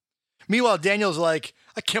 Meanwhile, Daniel's like,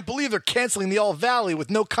 I can't believe they're canceling the All Valley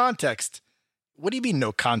with no context. What do you mean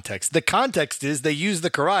no context? The context is they use the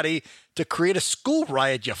karate to create a school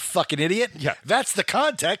riot, you fucking idiot. Yeah. That's the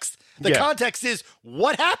context. The context is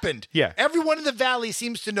what happened. Yeah. Everyone in the valley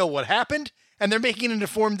seems to know what happened, and they're making an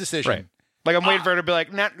informed decision. Right. Like I'm waiting for her to be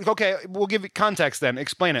like, nah, okay, we'll give you context then.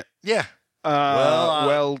 Explain it. Yeah.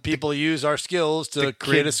 Well, people use our skills to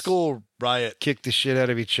create a school riot. Kick the shit out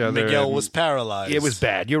of each other. Miguel was paralyzed. It was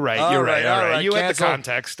bad. You're right. All You're right. right. All right. You had the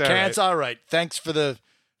context. All right. Thanks for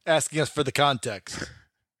asking us for the context.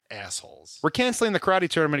 Assholes. We're canceling the karate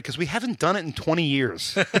tournament because we haven't done it in 20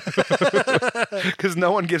 years. Because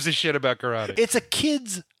no one gives a shit about karate. It's a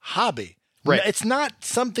kid's hobby. Right. It's not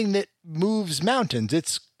something that moves mountains.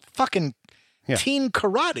 It's fucking teen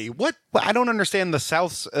karate. What? Well, I don't understand the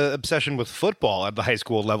South's obsession with football at the high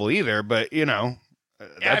school level either, but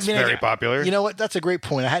that's very popular. You know what? That's a great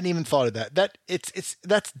point. I hadn't even thought of that.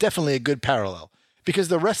 That's definitely a good parallel because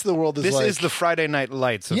the rest of the world is this is the Friday Night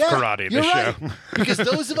Lights of karate. You're This right. show. Because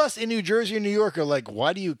those of us in New Jersey and New York are like,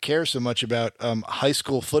 why do you care so much about high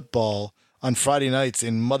school football on Friday nights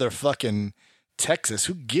in motherfucking Texas?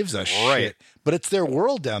 Who gives a shit? But it's their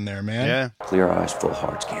world down there, man. Yeah. Clear eyes, full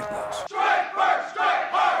hearts, can't lose.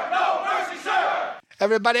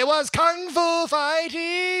 Everybody was kung fu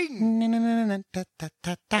fighting.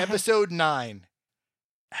 Episode 9.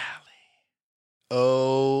 Allie.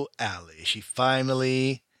 Oh, Allie. She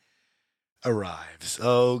finally arrives.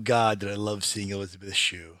 Oh, God, did I love seeing Elizabeth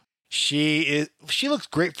Shue. She looks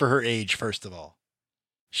great for her age, first of all.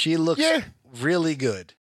 She looks really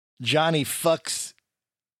good. Johnny fucks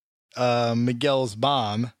Miguel's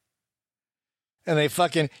mom. And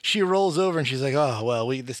she rolls over and she's like, oh, well,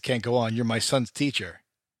 this can't go on. You're my son's teacher.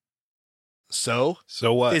 So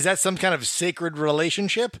what? Is that some kind of sacred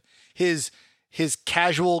relationship? His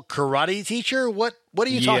casual karate teacher? What are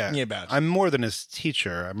you talking about? I'm more than his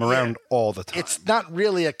teacher. I'm around all the time. It's not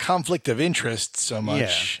really a conflict of interest so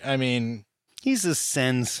much. I mean, he's a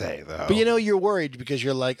sensei, though. But you're worried because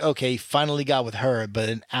you're like, okay, finally got with her, but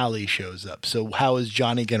an Allie shows up. So how is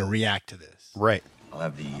Johnny going to react to this? Right. I'll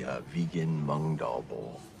have the vegan mung dal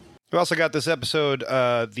bowl. We also got this episode,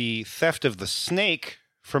 the theft of the snake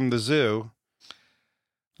from the zoo.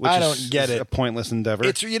 Which I don't get it. A pointless endeavor.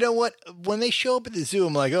 It's, you know what? When they show up at the zoo,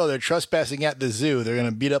 I'm like, oh, they're trespassing at the zoo. They're going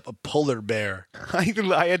to beat up a polar bear. I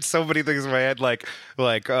had so many things in my head, like,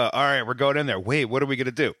 all right, we're going in there. Wait, what are we going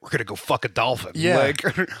to do? We're going to go fuck a dolphin. Yeah.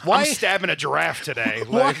 I'm stabbing a giraffe today.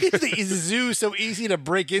 Why is the zoo so easy to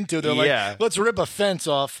break into? They're like, let's rip a fence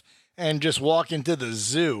off and just walk into the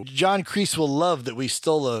zoo. John Kreese will love that we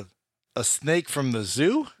stole a snake from the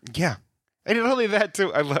zoo. Yeah. And not only that,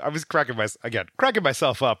 too, I was cracking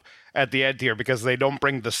myself up at the end here because they don't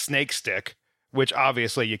bring the snake stick, which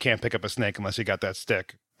obviously you can't pick up a snake unless you got that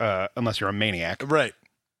stick, unless you're a maniac. Right.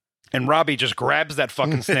 And Robbie just grabs that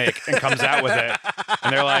fucking snake and comes out with it.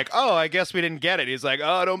 And they're like, oh, I guess we didn't get it. He's like,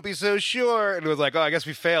 oh, don't be so sure. And it was like, oh, I guess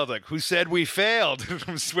we failed. Like, who said we failed?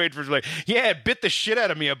 I'm just waiting for like, yeah, it bit the shit out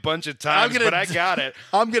of me a bunch of times, but I got it.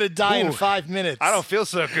 I'm going to die in 5 minutes. I don't feel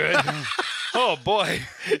so good. Oh, boy.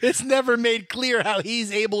 It's never made clear how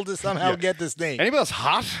he's able to somehow get this snake. Anybody else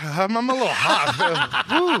hot? I'm a little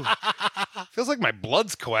hot. Feels like my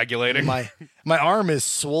blood's coagulating. My arm is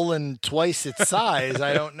swollen twice its size.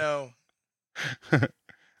 I don't know.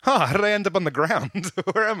 How did I end up on the ground?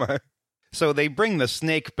 Where am I? So they bring the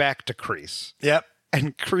snake back to Kreese. Yep.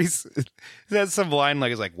 And Kreese has some line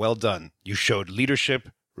like, it's like, well done. You showed leadership,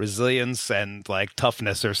 resilience, and like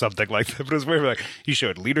toughness or something like that. But it was weird. Like, you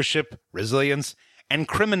showed leadership, resilience, and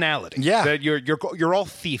criminality. Yeah. That you're all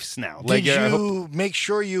thieves now. Did you make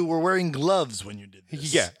sure you were wearing gloves when you did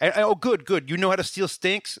this? Yeah. Oh, good. You know how to steal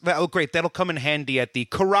stinks? Oh, great. That'll come in handy at the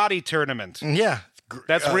karate tournament. Yeah.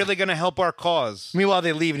 That's really going to help our cause. Meanwhile,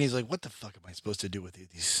 they leave, and he's like, what the fuck am I supposed to do with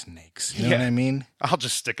these snakes? You know what I mean? I'll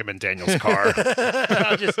just stick them in Daniel's car.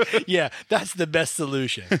 Yeah, that's the best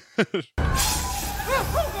solution. I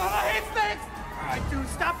hate snakes! All right, dude,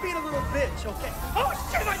 stop being a little bitch, okay? Oh,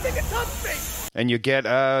 shit, I think it touched me! And you get,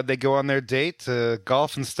 they go on their date,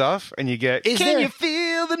 golf and stuff, and you get, you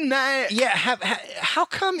feel the night? Yeah, how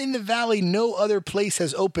come in the Valley no other place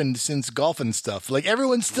has opened since golf and stuff? Like,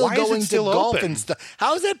 everyone's still going to golf and stuff.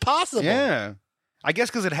 How is that possible? Yeah. I guess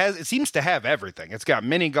because it seems to have everything. It's got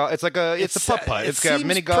mini golf. It's like it's a putt-putt. It's got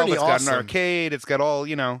mini golf. It's got an arcade. It's got all,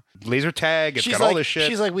 laser tag. It's got all this shit.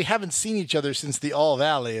 She's like, we haven't seen each other since the All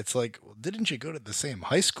Valley. It's like, well, didn't you go to the same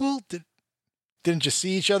high school? Didn't you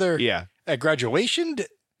see each other at graduation?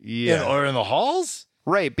 Or in the halls?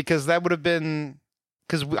 Right, because that would have been...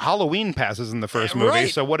 Because Halloween passes in the first movie.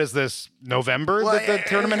 Right. So what is this, November that the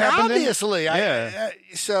tournament happened Obviously. in? Yeah.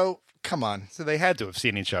 So, come on. So they had to have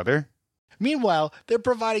seen each other. Meanwhile, they're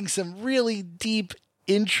providing some really deep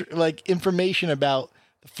information about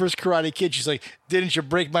the first Karate Kid. She's like, didn't you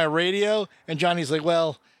break my radio? And Johnny's like,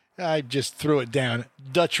 well, I just threw it down.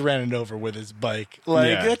 Dutch ran it over with his bike.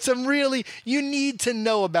 That's some really, you need to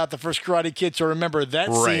know about the first Karate Kid to remember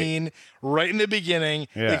that scene right in the beginning,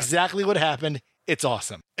 exactly what happened. It's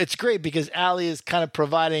awesome. It's great because Allie is kind of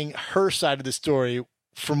providing her side of the story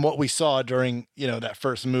from what we saw during, that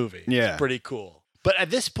first movie. Yeah. It's pretty cool. But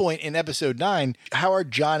at this point in episode 9, how are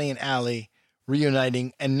Johnny and Allie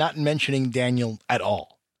reuniting and not mentioning Daniel at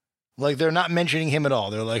all? Like, they're not mentioning him at all.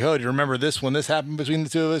 They're like, oh, do you remember this when this happened between the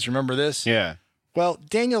two of us? Remember this? Yeah. Well,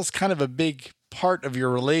 Daniel's kind of a big part of your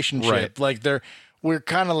relationship. Right. Like, we're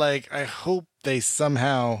kind of like, I hope they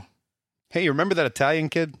somehow... Hey, you remember that Italian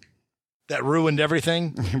kid? That ruined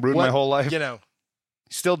everything? Ruined my whole life?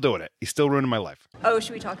 He's still doing it. He's still ruining my life. Oh,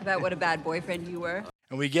 should we talk about what a bad boyfriend you were?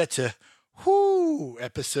 And we get to,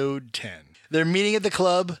 episode 10. They're meeting at the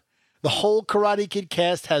club. The whole Karate Kid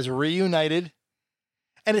cast has reunited.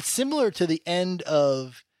 And it's similar to the end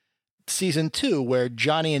of season 2, where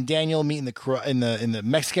Johnny and Daniel meet in the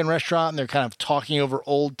Mexican restaurant, and they're kind of talking over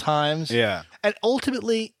old times. Yeah. And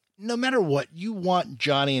ultimately, no matter what, you want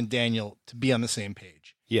Johnny and Daniel to be on the same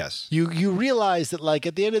page. Yes. You realize that, like,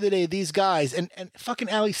 at the end of the day, these guys, and fucking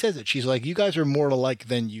Allie says it. She's like, you guys are more alike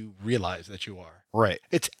than you realize that you are. Right.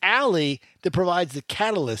 It's Allie that provides the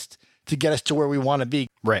catalyst to get us to where we want to be.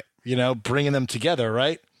 Right. Bringing them together,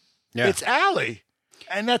 right? Yeah. It's Allie.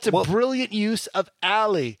 And that's a brilliant use of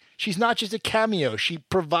Allie. She's not just a cameo. She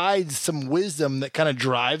provides some wisdom that kind of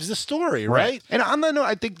drives the story, right? And on that note,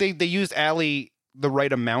 I think they used Allie the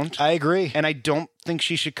right amount. I agree. And I don't think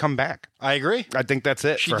she should come back. I agree. I think that's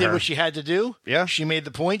it. She did what she had to do. Yeah. She made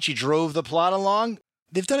the point. She drove the plot along.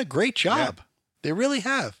 They've done a great job. Yeah. They really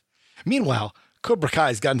have. Meanwhile, Cobra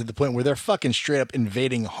Kai's gotten to the point where they're fucking straight up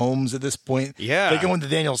invading homes at this point. Yeah. They go into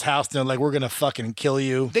Daniel's house and they're like, we're going to fucking kill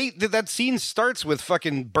you. That scene starts with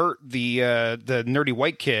fucking Bert, the nerdy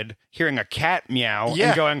white kid, hearing a cat meow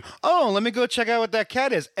and going, oh, let me go check out what that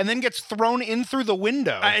cat is. And then gets thrown in through the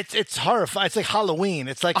window. It's horrifying. It's like Halloween.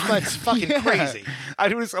 It's like, it's fucking crazy.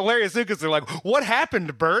 It was hilarious too because they're like, what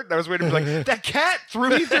happened, Bert? And I was waiting to be like, that cat threw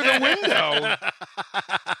me through the window.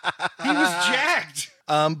 He was jacked.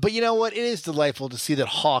 But you know what? It is delightful to see that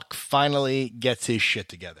Hawk finally gets his shit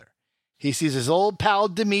together. He sees his old pal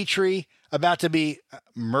Dimitri about to be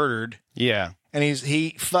murdered. Yeah. And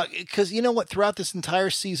because you know what? Throughout this entire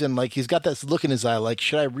season, like, he's got this look in his eye, like,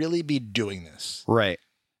 should I really be doing this? Right.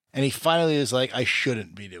 And he finally is like, I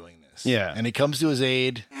shouldn't be doing this. Yeah. And he comes to his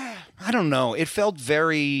aid. I don't know. It felt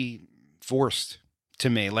very forced to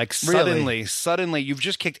me. Like, suddenly, you've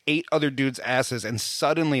just kicked 8 other dudes' asses, and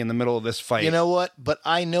suddenly in the middle of this fight. You know what? But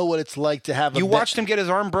I know what it's like to have You watched him get his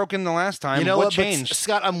arm broken the last time. You know what changed? But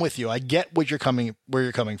Scott, I'm with you. I get where you're coming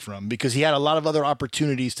from, because he had a lot of other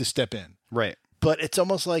opportunities to step in. Right. But it's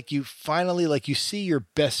almost like you finally, like, you see your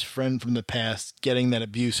best friend from the past getting that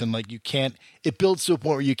abuse, and, like, it builds to a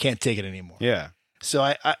point where you can't take it anymore. Yeah. So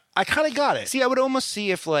I kind of got it. See, I would almost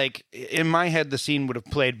see if, like, in my head, the scene would have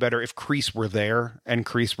played better if Kreese were there and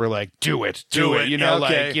Kreese were like, do it. You know,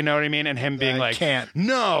 like, you know what I mean? And him being like, can't.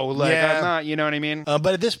 No, like, I'm not, you know what I mean? But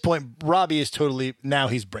at this point, Robbie is now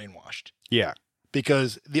he's brainwashed. Yeah.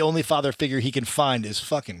 Because the only father figure he can find is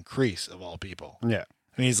fucking Kreese, of all people. Yeah.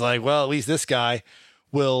 And he's like, well, at least this guy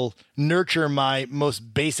will nurture my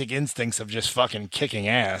most basic instincts of just fucking kicking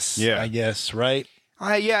ass, I guess, right?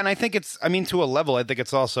 Yeah, and I think to a level, I think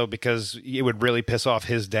it's also because it would really piss off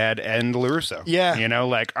his dad and LaRusso. Yeah. You know,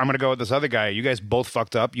 like, I'm going to go with this other guy. You guys both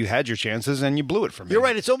fucked up. You had your chances, and you blew it for me. You're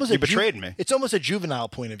right. It's almost you betrayed me. It's almost a juvenile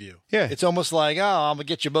point of view. Yeah. It's almost like, oh, I'm going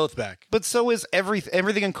to get you both back. But so is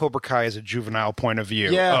everything in Cobra Kai is a juvenile point of view.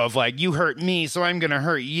 Yeah. Of, like, you hurt me, so I'm going to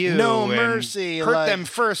hurt you. No mercy. Hurt them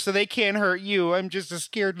first so they can't hurt you. I'm just a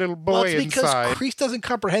scared little boy it's because inside. Kreese doesn't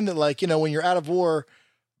comprehend that, like, you know, when you're out of war,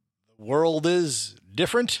 the world is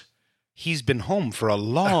different. He's been home for a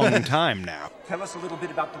long time now. Tell us a little bit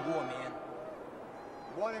about the war, man.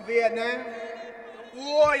 War in Vietnam?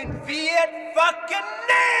 War in Vietnam!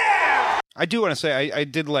 I do want to say, I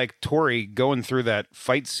did like Tori going through that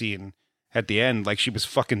fight scene at the end, like she was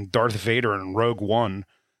fucking Darth Vader in Rogue One,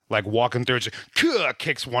 like walking through, just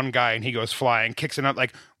kicks one guy and he goes flying, kicks another,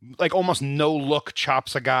 like almost no look,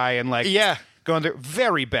 chops a guy and like, going there,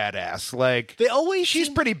 very badass. Like, she's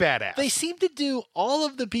pretty badass. They seem to do, all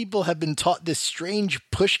of the people have been taught this strange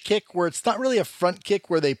push kick where it's not really a front kick,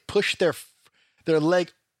 where they push their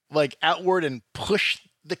leg like outward and push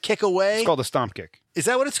the kick away. It's called a stomp kick. Is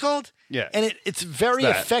that what it's called? Yeah. And it's very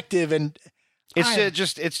effective, and it's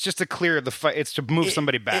just to clear the fight. It's to move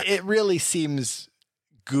somebody back. It really seems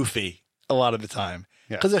goofy. a lot of the time.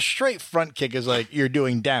 Yeah. Because a straight front kick is like you're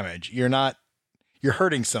doing damage. You're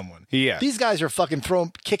hurting someone. Yeah. These guys are fucking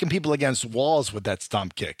kicking people against walls with that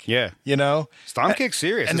stomp kick. Yeah. You know? Stomp kick's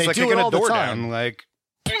serious. And it's they like do kicking it all a door the time. down. Like,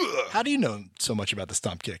 how do you know so much about the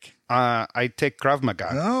stomp kick? I take Krav Maga.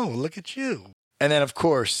 Oh, look at you. And then, of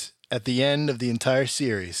course, at the end of the entire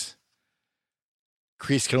series,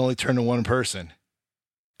 Kreese can only turn to one person.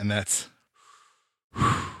 And that's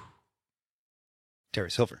Terry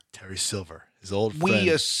Silver. Terry Silver, his old friend.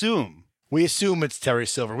 We assume it's Terry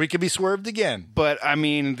Silver. We could be swerved again. But, I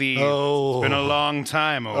mean, it's been a long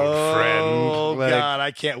time, old friend. Oh, God,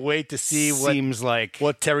 I can't wait to see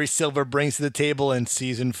what Terry Silver brings to the table in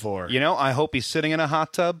season 4. You know, I hope he's sitting in a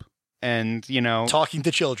hot tub and, talking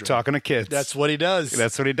to children. Talking to kids. That's what he does.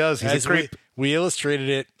 That's what he does. He's a creep. We illustrated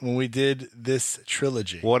it when we did this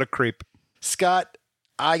trilogy. What a creep. Scott,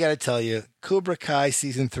 I got to tell you, Cobra Kai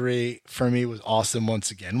season 3 for me was awesome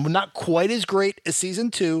once again. Not quite as great as season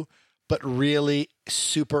 2, but really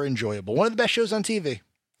super enjoyable. One of the best shows on TV.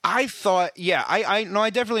 I thought, I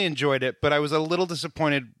definitely enjoyed it, but I was a little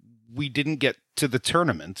disappointed we didn't get to the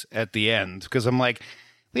tournament at the end because I'm like,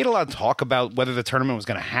 we had a lot of talk about whether the tournament was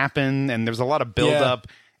going to happen, and there was a lot of build-up,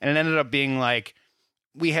 and it ended up being like,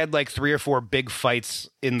 we had like 3 or 4 big fights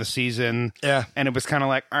in the season, and it was kind of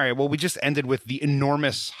like, all right, well, we just ended with the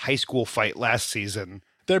enormous high school fight last season.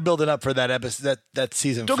 They're building up for that episode, that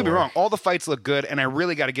season 4. Don't get me wrong, all the fights look good, and I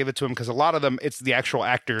really got to give it to them because a lot of them, it's the actual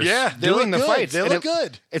actors doing the fights. They look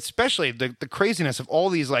good. Especially the craziness of all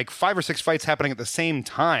these like 5 or 6 fights happening at the same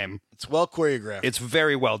time. It's well choreographed. It's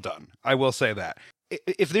very well done. I will say that.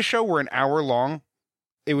 If this show were an hour long,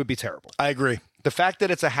 it would be terrible. I agree. The fact that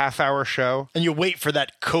it's a half-hour show. And you wait for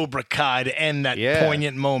that Cobra Kai to end that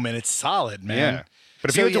poignant moment. It's solid, man. Yeah.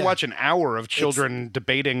 But if you had to watch an hour of children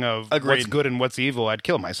debating of what's good and what's evil, I'd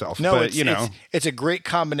kill myself. No, but, it's a great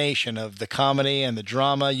combination of the comedy and the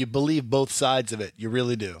drama. You believe both sides of it. You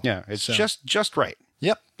really do. Yeah, it's just right.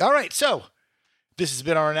 Yep. All right, so this has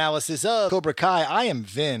been our analysis of Cobra Kai. I am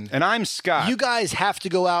Vin. And I'm Scott. You guys have to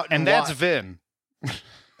go out and that's Vin.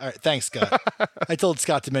 All right, thanks, Scott. I told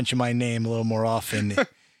Scott to mention my name a little more often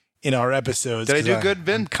in our episodes. Did I do good,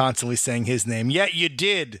 Vin? I'm constantly saying his name. Yeah, you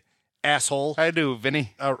did. Asshole. I do,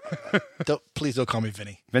 Vinny. Please don't call me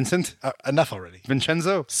Vinny. Vincent? Enough already.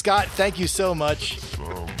 Vincenzo? Scott, thank you so much.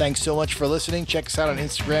 Thanks so much for listening. Check us out on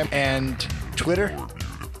Instagram and Twitter.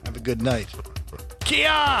 Have a good night.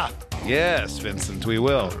 Kia! Yes, Vincent, we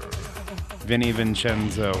will. Vinny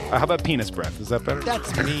Vincenzo. How about penis breath? Is that better?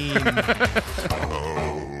 That's mean.